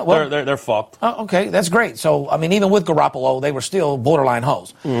yeah, well, they're fucked. Okay, that's great. So, I mean, even with Garoppolo, they were still borderline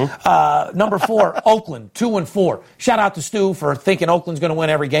hoes. Number 4, Oakland, 2-4. Shout out to Stu for thinking Oakland's going to win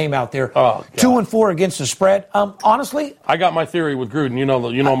every game out there. 2-4 against the spread. Honestly, I got my theory with Gruden.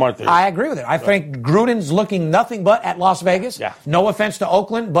 You know my theory. I agree with it. I think Gruden's looking nothing but at Las Vegas. Yeah. No offense to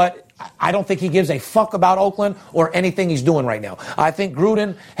Oakland, but I don't think he gives a fuck about Oakland or anything he's doing right now. I think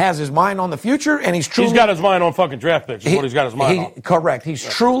Gruden has his mind on the future, and he's got his mind on fucking draft picks. Is what he's got his mind on. Correct. He's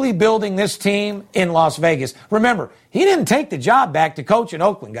truly building this team in Las Vegas. Remember, he didn't take the job back to coach in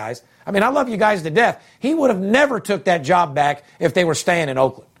Oakland, guys. I mean, I love you guys to death. He would have never took that job back if they were staying in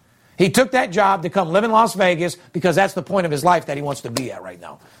Oakland. He took that job to come live in Las Vegas because that's the point of his life that he wants to be at right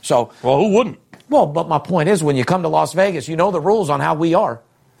now. So, well, who wouldn't? Well, but my point is, when you come to Las Vegas, you know the rules on how we are.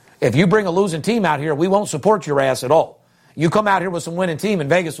 If you bring a losing team out here, we won't support your ass at all. You come out here with some winning team, and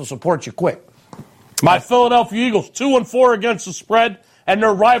Vegas will support you quick. My Philadelphia Eagles, 2-4 against the spread, and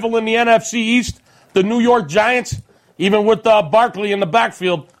their rival in the NFC East, the New York Giants, even with Barkley in the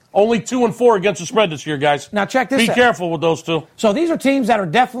backfield, Only 2-4 against the spread this year, guys. Now check this out. Be careful with those two. So these are teams that are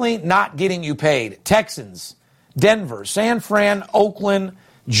definitely not getting you paid. Texans, Denver, San Fran, Oakland,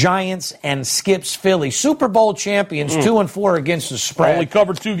 Giants, and Skip's Philly. Super Bowl champions, 2-4 against the spread. Only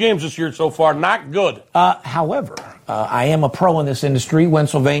covered 2 games this year so far. Not good. However, I am a pro in this industry.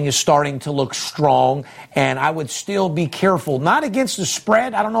 Pennsylvania's starting to look strong, and I would still be careful. Not against the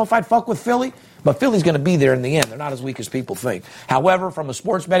spread. I don't know if I'd fuck with Philly, but Philly's going to be there in the end. They're not as weak as people think. However, from a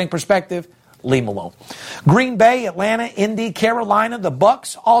sports betting perspective, leave them alone. Green Bay, Atlanta, Indy, Carolina, the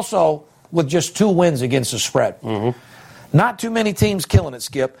Bucks, also with just 2 wins against the spread. Not too many teams killing it,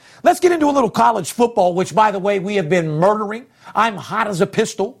 Skip. Let's get into a little college football, which, by the way, we have been murdering. I'm hot as a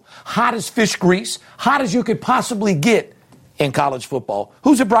pistol, hot as fish grease, hot as you could possibly get in college football.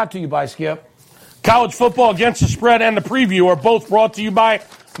 Who's it brought to you by, Skip? College football against the spread and the preview are both brought to you by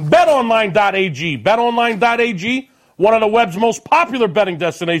BetOnline.ag. BetOnline.ag, one of the web's most popular betting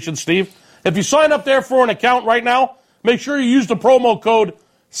destinations, Steve. If you sign up there for an account right now, make sure you use the promo code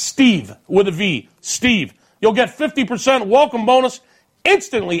STEVE with a V, Steve. You'll get 50% welcome bonus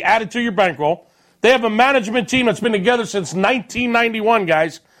instantly added to your bankroll. They have a management team that's been together since 1991,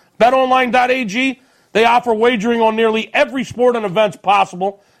 guys. BetOnline.ag, they offer wagering on nearly every sport and events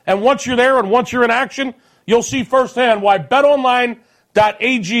possible. And once you're there and once you're in action, you'll see firsthand why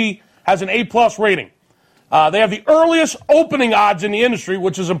BetOnline.ag has an A-plus rating. They have the earliest opening odds in the industry,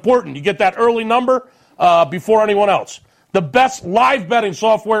 which is important. You get that early number before anyone else. The best live betting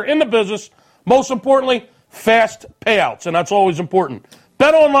software in the business. Most importantly, fast payouts, and that's always important.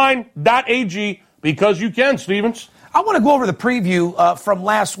 BetOnline.ag, because you can, Stevens. I want to go over the preview from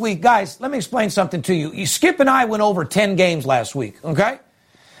last week. Guys, let me explain something to you. Skip and I went over 10 games last week, okay?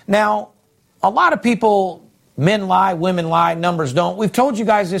 Now, a lot of people, men lie, women lie, numbers don't. We've told you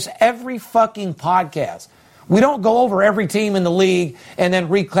guys this every fucking podcast. We don't go over every team in the league and then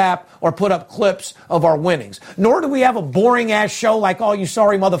recap or put up clips of our winnings. Nor do we have a boring-ass show like all you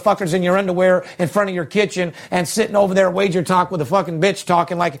sorry motherfuckers in your underwear in front of your kitchen and sitting over there wager talk with a fucking bitch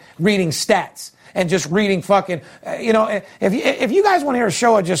talking like reading stats and just reading fucking, if you guys want to hear a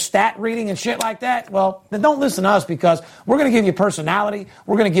show of just stat reading and shit like that, well, then don't listen to us because we're going to give you personality,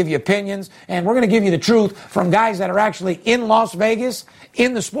 we're going to give you opinions, and we're going to give you the truth from guys that are actually in Las Vegas,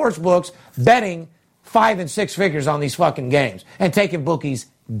 in the sports books, betting 5 and 6 figures on these fucking games and taking bookies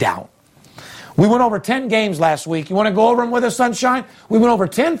down. We went over 10 games last week. You want to go over them with us, Sunshine? We went over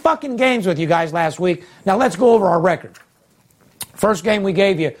 10 fucking games with you guys last week. Now let's go over our record. First game we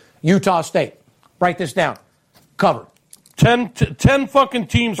gave you, Utah State. Write this down. Covered. 10 fucking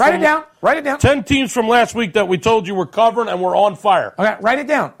teams. Write it down. Write it down. 10 teams from last week that we told you were covering and we're on fire. Okay, write it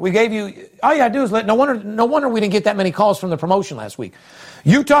down. We gave you, all you got to do is no wonder we didn't get that many calls from the promotion last week.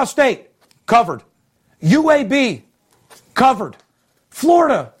 Utah State, covered. UAB, covered.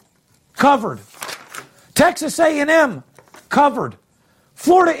 Florida, covered. Texas A&M, covered.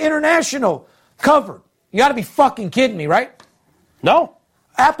 Florida International, covered. You got to be fucking kidding me, right? No.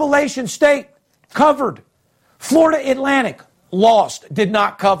 Appalachian State, covered. Florida Atlantic, lost, did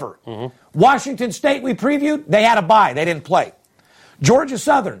not cover. Washington State, we previewed, they had a bye, they didn't play. Georgia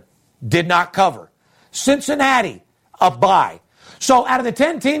Southern, did not cover. Cincinnati, a bye. So out of the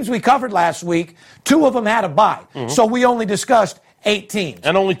 10 teams we covered last week, 2 of them had a bye. So we only discussed 8 teams.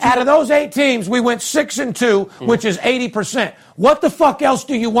 And only 2 out of those 8 teams, we went 6-2, which is 80%. What the fuck else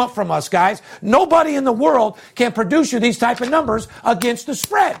do you want from us, guys? Nobody in the world can produce you these type of numbers against the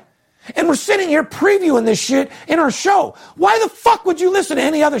spread. And we're sitting here previewing this shit in our show. Why the fuck would you listen to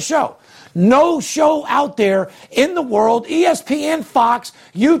any other show? No show out there in the world, ESPN, Fox,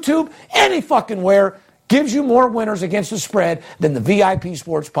 YouTube, any fucking where, gives you more winners against the spread than the VIP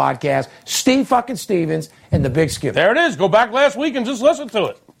Sports Podcast, Steve fucking Stevens, and the Big Skip. There it is. Go back last week and just listen to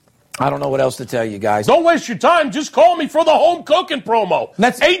it. I don't know what else to tell you guys. Don't waste your time. Just call me for the home cooking promo.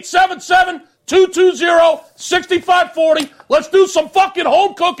 That's 877-220-6540. Let's do some fucking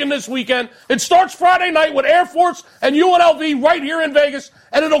home cooking this weekend. It starts Friday night with Air Force and UNLV right here in Vegas,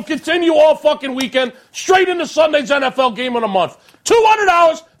 and it'll continue all fucking weekend, straight into Sunday's NFL game of the month.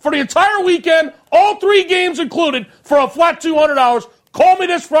 $200 for the entire weekend, all 3 games included, for a flat $200. Call me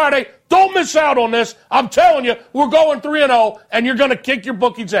this Friday. Don't miss out on this. I'm telling you, we're going 3-0, and you're going to kick your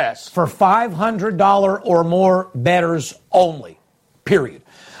bookie's ass. For $500 or more bettors only, period.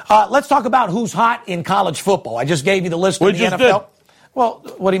 Let's talk about who's hot in college football. I just gave you the list of the NFL. Did. Well,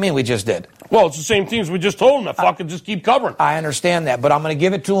 what do you mean we just did? Well, it's the same teams we just told them to fucking just keep covering. I understand that, but I'm going to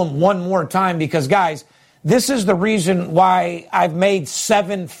give it to them one more time because, guys, this is the reason why I've made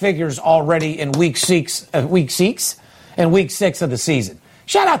 7 figures already in week 6 of the season.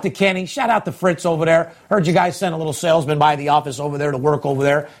 Shout out to Kenny. Shout out to Fritz over there. Heard you guys sent a little salesman by the office over there to work over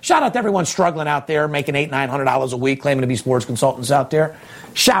there. Shout out to everyone struggling out there, making $800-900 a week, claiming to be sports consultants out there.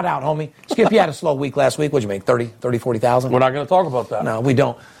 Shout out, homie. Skip, you had a slow week last week. What'd you make, 40,000? We're not going to talk about that. No, we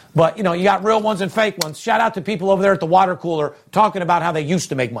don't. But, you know, you got real ones and fake ones. Shout out to people over there at the water cooler talking about how they used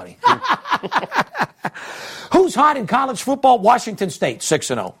to make money. Who's hot in college football? Washington State,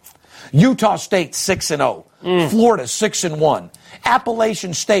 6-0. Utah State, 6-0. Florida, 6-1.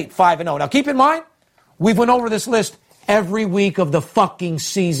 Appalachian State, 5-0. Now, keep in mind, we've went over this list every week of the fucking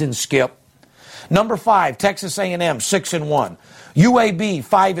season, Skip. Number 5, Texas A&M, 6-1. UAB,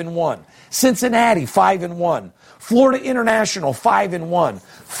 5-1. Cincinnati, 5-1. Florida International, 5-1.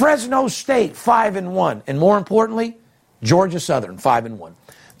 Fresno State, 5-1. And more importantly, Georgia Southern, 5-1.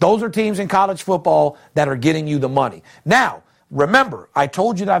 Those are teams in college football that are getting you the money. Now, remember, I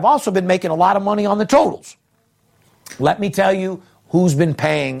told you that I've also been making a lot of money on the totals. Let me tell you who's been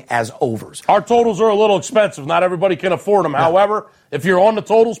paying as overs. Our totals are a little expensive. Not everybody can afford them. However, if you're on the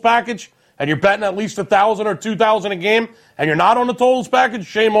totals package and you're betting at least $1,000 or $2,000 a game and you're not on the totals package,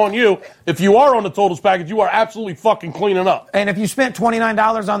 shame on you. If you are on the totals package, you are absolutely fucking cleaning up. And if you spent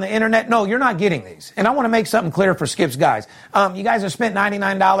 $29 on the internet, no, you're not getting these. And I want to make something clear for Skip's guys. You guys have spent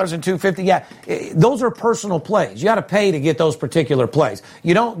 $99 and $250. Yeah, those are personal plays. You got to pay to get those particular plays.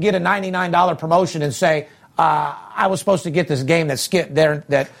 You don't get a $99 promotion and say, I was supposed to get this game that Skip there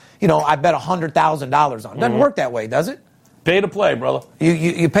that, you know, I bet $100,000 on. Doesn't work that way, does it? Pay to play, brother.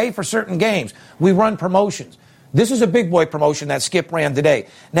 You pay for certain games. We run promotions. This is a big boy promotion that Skip ran today.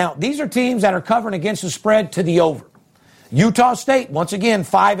 Now, these are teams that are covering against the spread to the over. Utah State, once again,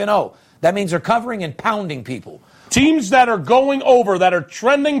 5-0. That means they're covering and pounding people. Teams that are going over, that are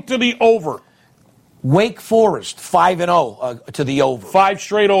trending to the over. Wake Forest, 5-0 to the over. 5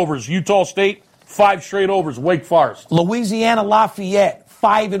 straight overs. Utah State, 5 straight overs. Wake Forest. Louisiana Lafayette,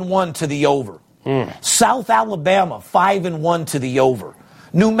 5-1 to the over. South Alabama, 5-1 to the over.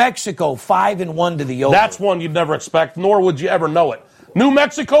 New Mexico, 5-1 to the over. That's one you'd never expect, nor would you ever know it. New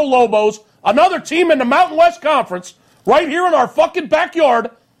Mexico Lobos, another team in the Mountain West Conference, right here in our fucking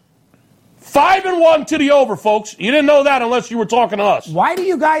backyard, 5-1 to the over, folks. You didn't know that unless you were talking to us. Why do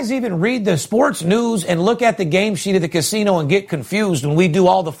you guys even read the sports news and look at the game sheet of the casino and get confused when we do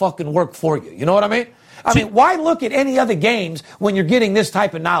all the fucking work for you? You know what I mean? I mean, why look at any other games when you're getting this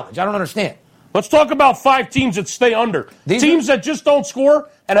type of knowledge? I don't understand. Let's talk about 5 teams that stay under. Teams that just don't score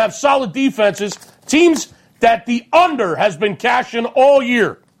and have solid defenses. Teams that the under has been cashing all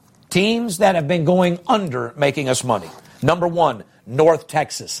year. Teams that have been going under making us money. Number 1, North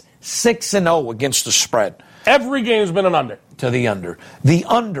Texas, 6-0 against the spread. Every game's been an under. To the under. The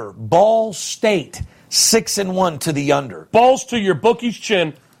under, Ball State, 6-1 to the under. Balls to your bookie's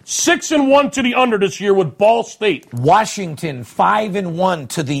chin. 6-1 to the under this year with Ball State. Washington, 5-1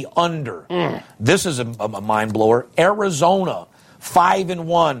 to the under. This is a mind blower. Arizona,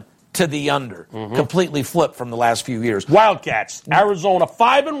 5-1 to the under. Completely flipped from the last few years. Wildcats, Arizona,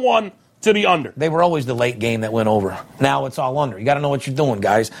 5-1 to the under. They were always the late game that went over. Now it's all under. You got to know what you're doing,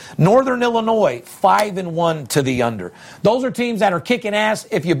 guys. Northern Illinois, 5-1 to the under. Those are teams that are kicking ass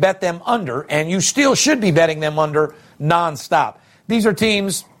if you bet them under, and you still should be betting them under nonstop. These are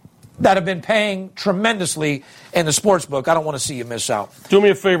teams that have been paying tremendously in the sports book. I don't want to see you miss out. Do me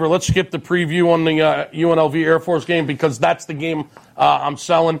a favor. Let's skip the preview on the UNLV Air Force game because that's the game I'm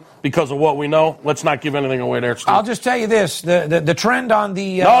selling because of what we know. Let's not give anything away there, Steve. I'll just tell you this. The trend on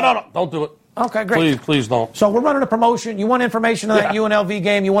the... No. Don't do it. Okay, great. Please don't. So we're running a promotion. You want information on that UNLV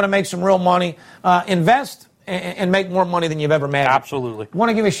game. You want to make some real money. Invest and make more money than you've ever made. Absolutely. I want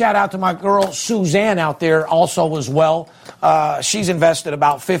to give a shout out to my girl Suzanne out there also as well. She's invested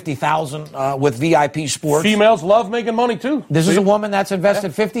about $50,000 with VIP Sports. Females love making money too. This is a woman that's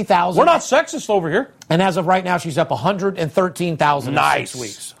invested $50,000. We're not sexist over here. And as of right now, she's up $113,000 nice. in 6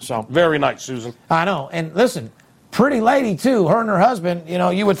 weeks. So very nice, Susan. I know. And listen, pretty lady too. Her and her husband. You know,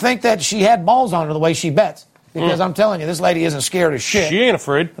 you would think that she had balls on her the way she bets. Because I'm telling you, this lady isn't scared of shit. She ain't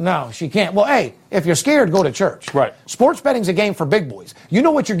afraid. No, she can't. Well, hey, if you're scared, go to church. Right. Sports betting's a game for big boys. You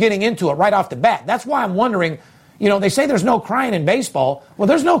know what you're getting into it right off the bat. That's why I'm wondering, you know, they say there's no crying in baseball. Well,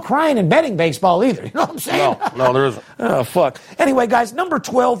 there's no crying in betting baseball either. You know what I'm saying? No, there isn't. Oh, fuck. Anyway, guys, number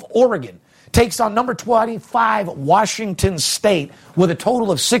 12, Oregon, takes on number 25, Washington State, with a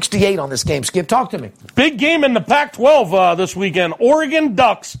total of 68 on this game. Skip, talk to me. Big game in the Pac-12 this weekend. Oregon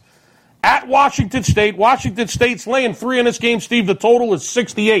Ducks at Washington State. Washington State's laying 3 in this game, Steve. The total is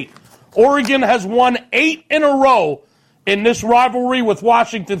 68. Oregon has won 8 in a row in this rivalry with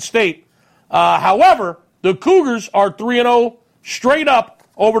Washington State. However, the Cougars are 3-0 straight up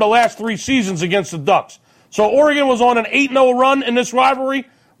over the last 3 seasons against the Ducks. So Oregon was on an 8-0 run in this rivalry.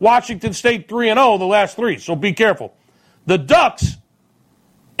 Washington State 3-0 the last 3, so be careful. The Ducks,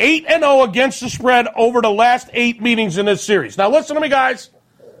 8-0 against the spread over the last 8 meetings in this series. Now listen to me, guys.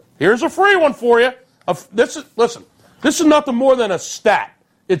 Here's a free one for you. This is nothing more than a stat.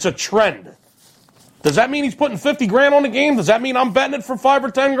 It's a trend. Does that mean he's putting $50,000 on the game? Does that mean I'm betting it for $5 or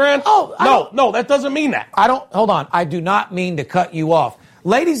 $10,000? Oh, no, that doesn't mean that. Hold on. I do not mean to cut you off.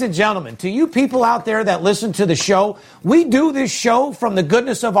 Ladies and gentlemen, to you people out there that listen to the show, we do this show from the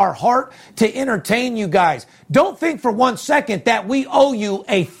goodness of our heart to entertain you guys. Don't think for 1 second that we owe you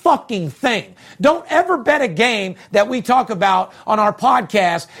a fucking thing. Don't ever bet a game that we talk about on our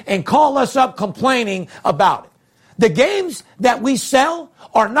podcast and call us up complaining about it. The games that we sell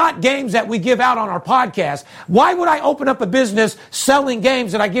are not games that we give out on our podcast. Why would I open up a business selling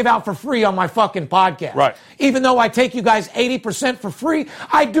games that I give out for free on my fucking podcast? Right. Even though I take you guys 80% for free,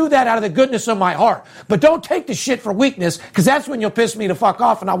 I do that out of the goodness of my heart. But don't take the shit for weakness, because that's when you'll piss me the fuck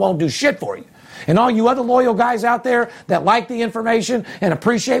off and I won't do shit for you. And all you other loyal guys out there that like the information and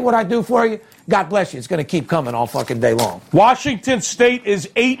appreciate what I do for you, God bless you. It's going to keep coming all fucking day long. Washington State is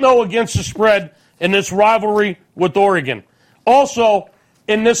 8-0 against the spread in this rivalry with Oregon. Also,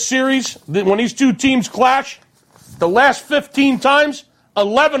 in this series, when these two teams clash, the last 15 times,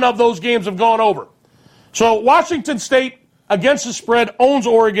 11 of those games have gone over. So Washington State, against the spread, owns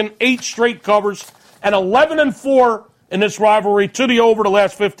Oregon, 8 straight covers, and 11-4 in this rivalry to the over the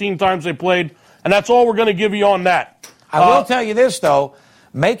last 15 times they played. And that's all we're going to give you on that. I will tell you this, though.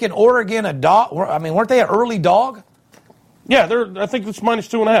 Making Oregon a dog, I mean, weren't they an early dog? Yeah, I think it's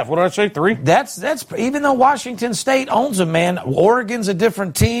 -2.5. What did I say, 3? That's even though Washington State owns them, man. Oregon's a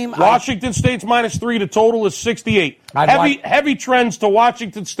different team. Washington State's -3. The total is 68. Heavy trends to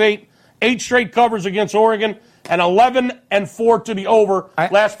Washington State. 8 straight covers against Oregon, and 11-4 to the over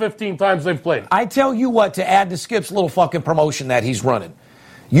last 15 times they've played. I tell you what, to add to Skip's little fucking promotion that he's running,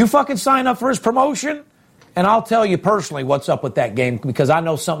 you fucking sign up for his promotion, and I'll tell you personally what's up with that game, because I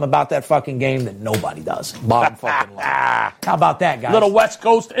know something about that fucking game that nobody does. Bottom fucking line. How about that, guys? Little West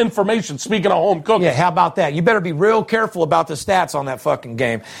Coast information, speaking of home cooking. Yeah, how about that? You better be real careful about the stats on that fucking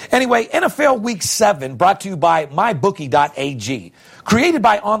game. Anyway, NFL Week 7 brought to you by MyBookie.ag. Created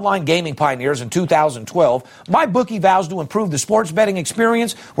by online gaming pioneers in 2012, MyBookie vows to improve the sports betting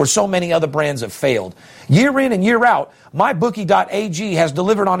experience where so many other brands have failed. Year in and year out, MyBookie.ag has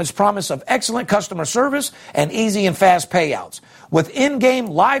delivered on its promise of excellent customer service and easy and fast payouts. With in-game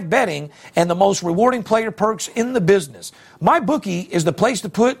live betting and the most rewarding player perks in the business, MyBookie is the place to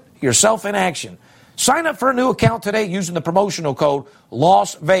put yourself in action. Sign up for a new account today using the promotional code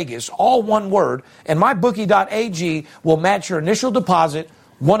Las Vegas, all one word, and MyBookie.ag will match your initial deposit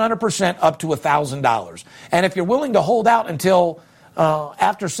 100% up to $1,000. And if you're willing to hold out until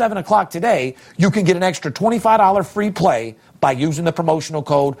after 7 o'clock today, you can get an extra $25 free play by using the promotional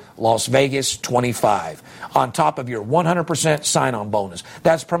code Las Vegas 25 on top of your 100% sign-on bonus.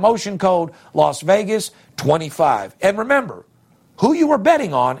 That's promotion code Las Vegas 25. And remember, who you are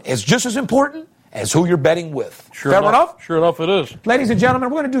betting on is just as important as who you're betting with. Fair enough? Sure enough it is. Ladies and gentlemen,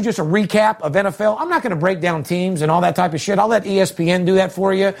 we're going to do just a recap of NFL. I'm not going to break down teams and all that type of shit. I'll let ESPN do that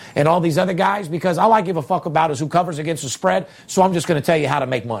for you and all these other guys, because all I give a fuck about is who covers against the spread, so I'm just going to tell you how to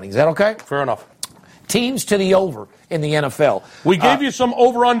make money. Is that okay? Fair enough. Teams to the over in the NFL. We gave you some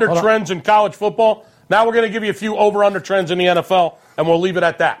over-under trends in college football. Now we're going to give you a few over-under trends in the NFL, and we'll leave it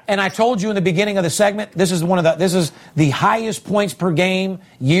at that. And I told you in the beginning of the segment, this is the highest points per game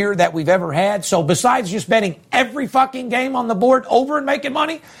year that we've ever had. So besides just betting every fucking game on the board over and making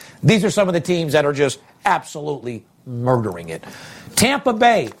money, these are some of the teams that are just absolutely murdering it. Tampa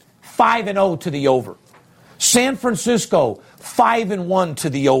Bay, 5-0 to the over. San Francisco, 5-1 to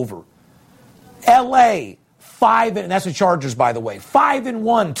the over. LA, 5, and that's the Chargers, by the way,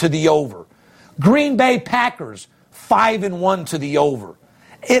 5-1 to the over. Green Bay Packers, 5-1 to the over.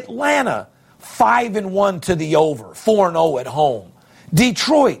 Atlanta, 5-1 to the over, 4-0 at home.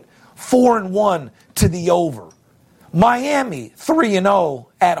 Detroit, 4-1 to the over. Miami, 3-0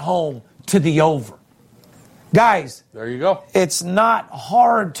 at home to the over. Guys, there you go. It's not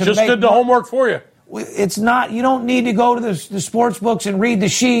hard to just make did the homework for you. It's not, you don't need to go to the sports books and read the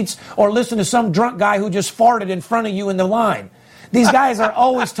sheets or listen to some drunk guy who just farted in front of you in the line. These guys are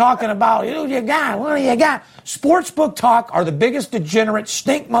always talking about, who you got, what do you got? Sportsbook talk are the biggest degenerate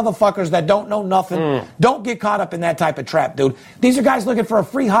stink motherfuckers that don't know nothing. Don't get caught up in that type of trap, dude. These are guys looking for a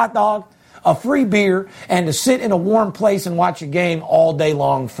free hot dog, a free beer, and to sit in a warm place and watch a game all day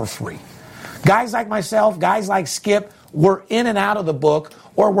long for free. Guys like myself, guys like Skip, we're in and out of the book,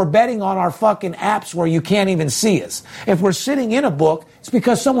 or we're betting on our fucking apps where you can't even see us. If we're sitting in a book, it's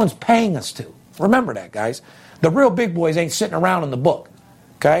because someone's paying us to. Remember that, guys. The real big boys ain't sitting around in the book,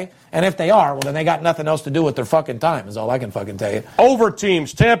 okay? And if they are, well, then they got nothing else to do with their fucking time is all I can fucking tell you. Over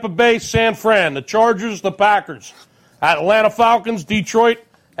teams, Tampa Bay, San Fran, the Chargers, the Packers, Atlanta Falcons, Detroit,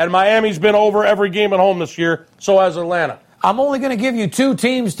 and Miami's been over every game at home this year, so has Atlanta. I'm only going to give you 2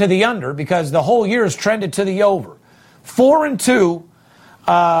 teams to the under because the whole year is trended to the over. 4-2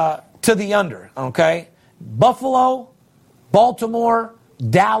 to the under, okay? Buffalo, Baltimore,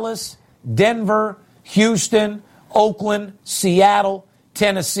 Dallas, Denver, Houston, Oakland, Seattle,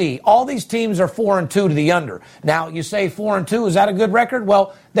 Tennessee. All these teams are 4-2 to the under. Now, you say 4-2, is that a good record?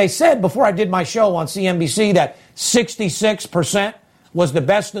 Well, they said before I did my show on CNBC that 66% was the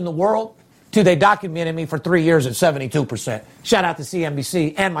best in the world. They documented me for 3 years at 72%. Shout out to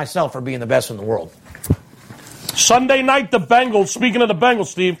CNBC and myself for being the best in the world. Sunday night, the Bengals. Speaking of the Bengals,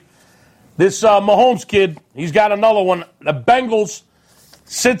 Steve, this Mahomes kid, he's got another one. The Bengals,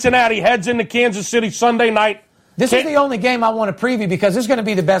 Cincinnati heads into Kansas City Sunday night. This is the only game I want to preview because this is going to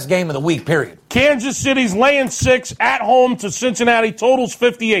be the best game of the week, period. Kansas City's laying 6 at home to Cincinnati, totals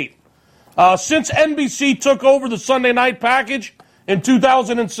 58. Since NBC took over the Sunday night package in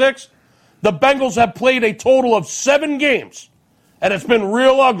 2006, the Bengals have played a total of 7 games, and it's been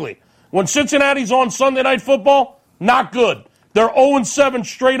real ugly. When Cincinnati's on Sunday Night Football, not good. They're 0-7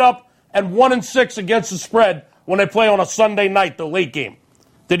 straight up and 1-6 against the spread when they play on a Sunday night, the late game.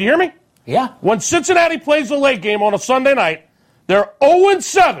 Did you hear me? Yeah. When Cincinnati plays the late game on a Sunday night, they're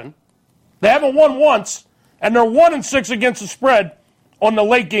 0-7. They haven't won once, and they're 1-6 against the spread on the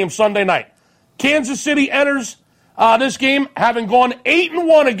late game Sunday night. Kansas City enters this game having gone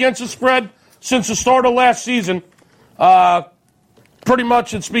 8-1 against the spread since the start of last season. Pretty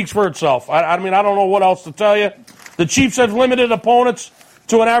much it speaks for itself. I mean, I don't know what else to tell you. The Chiefs have limited opponents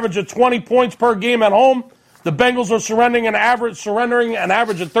to an average of 20 points per game at home. The Bengals are surrendering an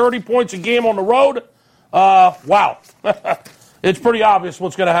average of 30 points a game on the road. Wow. It's pretty obvious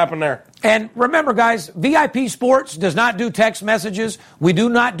what's going to happen there. And remember, guys, VIP Sports does not do text messages. We do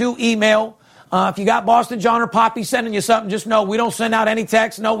not do email. If you got Boston John or Poppy sending you something, just know we don't send out any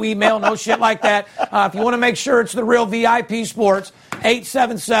text, no email, no shit like that. If you want to make sure it's the real VIP Sports,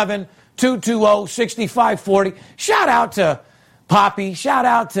 877-220-6540. Shout out to Poppy. Shout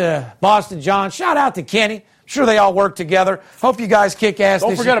out to Boston John. Shout out to Kenny. Sure they all work together. Hope you guys kick ass.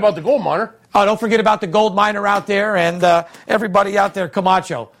 Don't forget about the gold miner. Oh, don't forget about the gold miner out there and everybody out there,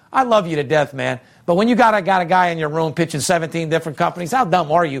 Camacho. I love you to death, man. But when you got a guy in your room pitching 17 different companies, how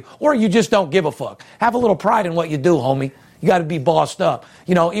dumb are you? Or you just don't give a fuck. Have a little pride in what you do, homie. You got to be bossed up.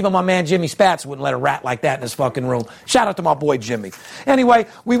 You know, even my man Jimmy Spatz wouldn't let a rat like that in his fucking room. Shout out to my boy Jimmy. Anyway,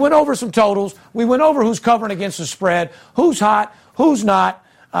 we went over some totals. We went over who's covering against the spread, who's hot, who's not.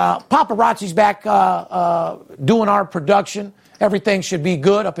 Paparazzi's back doing our production. Everything should be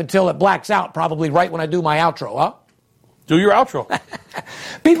good up until it blacks out, probably right when I do my outro, huh? Do your outro.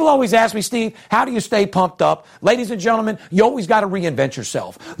 People always ask me, Steve, how do you stay pumped up? Ladies and gentlemen, you always got to reinvent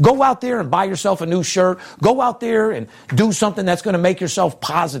yourself. Go out there and buy yourself a new shirt. Go out there and do something that's going to make yourself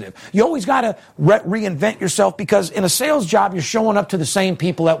positive. You always got to reinvent yourself because in a sales job, you're showing up to the same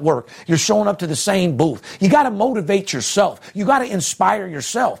people at work. You're showing up to the same booth. You got to motivate yourself. You got to inspire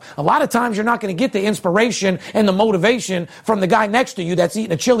yourself. A lot of times you're not going to get the inspiration and the motivation from the guy next to you that's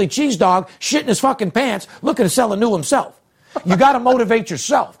eating a chili cheese dog, shitting his fucking pants, looking to sell a new himself. You got to motivate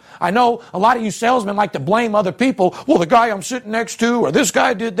yourself. I know a lot of you salesmen like to blame other people. Well, the guy I'm sitting next to, or this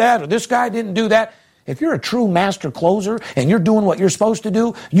guy did that, or this guy didn't do that. If you're a true master closer and you're doing what you're supposed to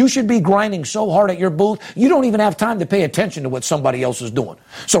do, you should be grinding so hard at your booth, you don't even have time to pay attention to what somebody else is doing.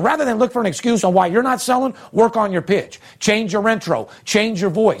 So rather than look for an excuse on why you're not selling, work on your pitch. Change your intro. Change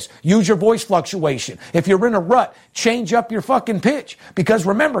your voice. Use your voice fluctuation. If you're in a rut, change up your fucking pitch. Because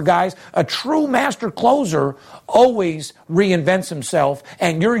remember, guys, a true master closer always reinvents himself,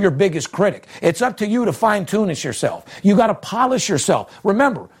 and you're your biggest critic. It's up to you to fine-tune it yourself. You got to polish yourself.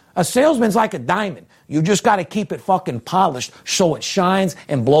 Remember, a salesman's like a diamond. You just got to keep it fucking polished so it shines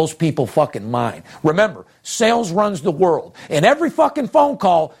and blows people fucking mind. Remember, sales runs the world. In every fucking phone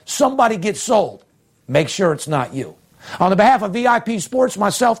call, somebody gets sold. Make sure it's not you. On the behalf of VIP Sports,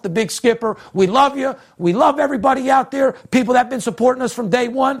 myself, the Big Skipper, we love you. We love everybody out there, people that have been supporting us from day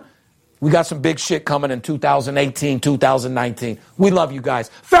one. We got some big shit coming in 2018, 2019. We love you guys.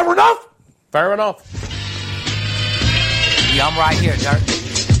 Fair enough? Fair enough. Yeah, I'm right here, Dirt.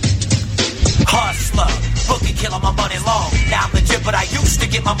 Hustler, bookie killer, my money long. Now I'm legit, but I used to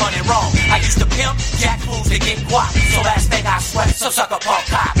get my money wrong. I used to pimp, jack fools to get guap. So last thing I sweat, so suck up all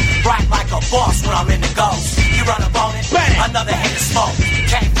cop. Right like a boss when I'm in the ghost. You run up on it, bang, another hit of smoke.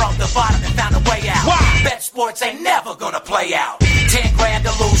 Came from the bottom and found a way out. Why? Bet sports ain't never gonna play out. 10 10 grand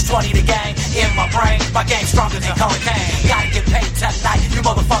to lose, 20 to gain. In my brain, my game stronger than cocaine. Gotta get paid tonight, you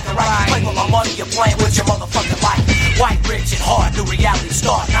motherfucking right. Play with my money, you're playing with your motherfucking life. White, rich, and hard, new reality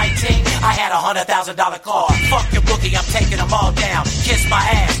start. 19, I had $100,000 car. Fuck your bookie, I'm taking them all down. Kiss my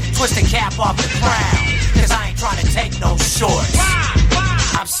ass, twist the cap off the crown. Cause I ain't trying to take no shorts.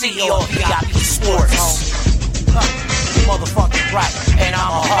 I'm CEO of VIP Sports. Motherfucking right, and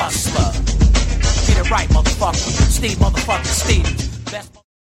I'm a hustler. Get it right, motherfucker. Steve, motherfucking Steve. Best.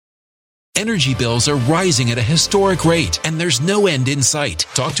 Energy bills are rising at a historic rate, and there's no end in sight.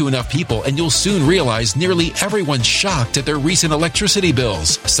 Talk to enough people, and you'll soon realize nearly everyone's shocked at their recent electricity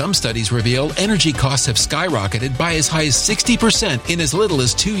bills. Some studies reveal energy costs have skyrocketed by as high as 60% in as little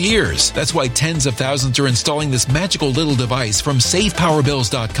as 2 years. That's why tens of thousands are installing this magical little device from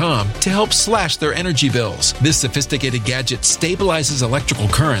SavePowerBills.com to help slash their energy bills. This sophisticated gadget stabilizes electrical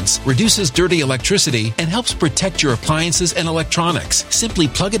currents, reduces dirty electricity, and helps protect your appliances and electronics. Simply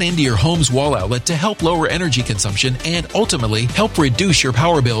plug it into your home's wall outlet to help lower energy consumption and ultimately help reduce your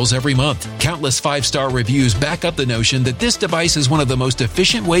power bills every month. Countless 5-star reviews back up the notion that this device is one of the most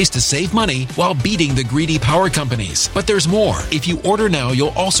efficient ways to save money while beating the greedy power companies. But there's more. If you order now, you'll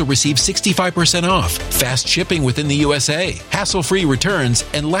also receive 65% off, fast shipping within the USA, hassle-free returns,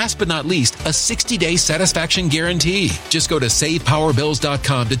 and last but not least, a 60-day satisfaction guarantee. Just go to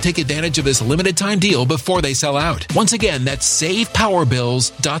SavePowerBills.com to take advantage of this limited time deal before they sell out. Once again, that's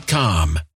SavePowerBills.com.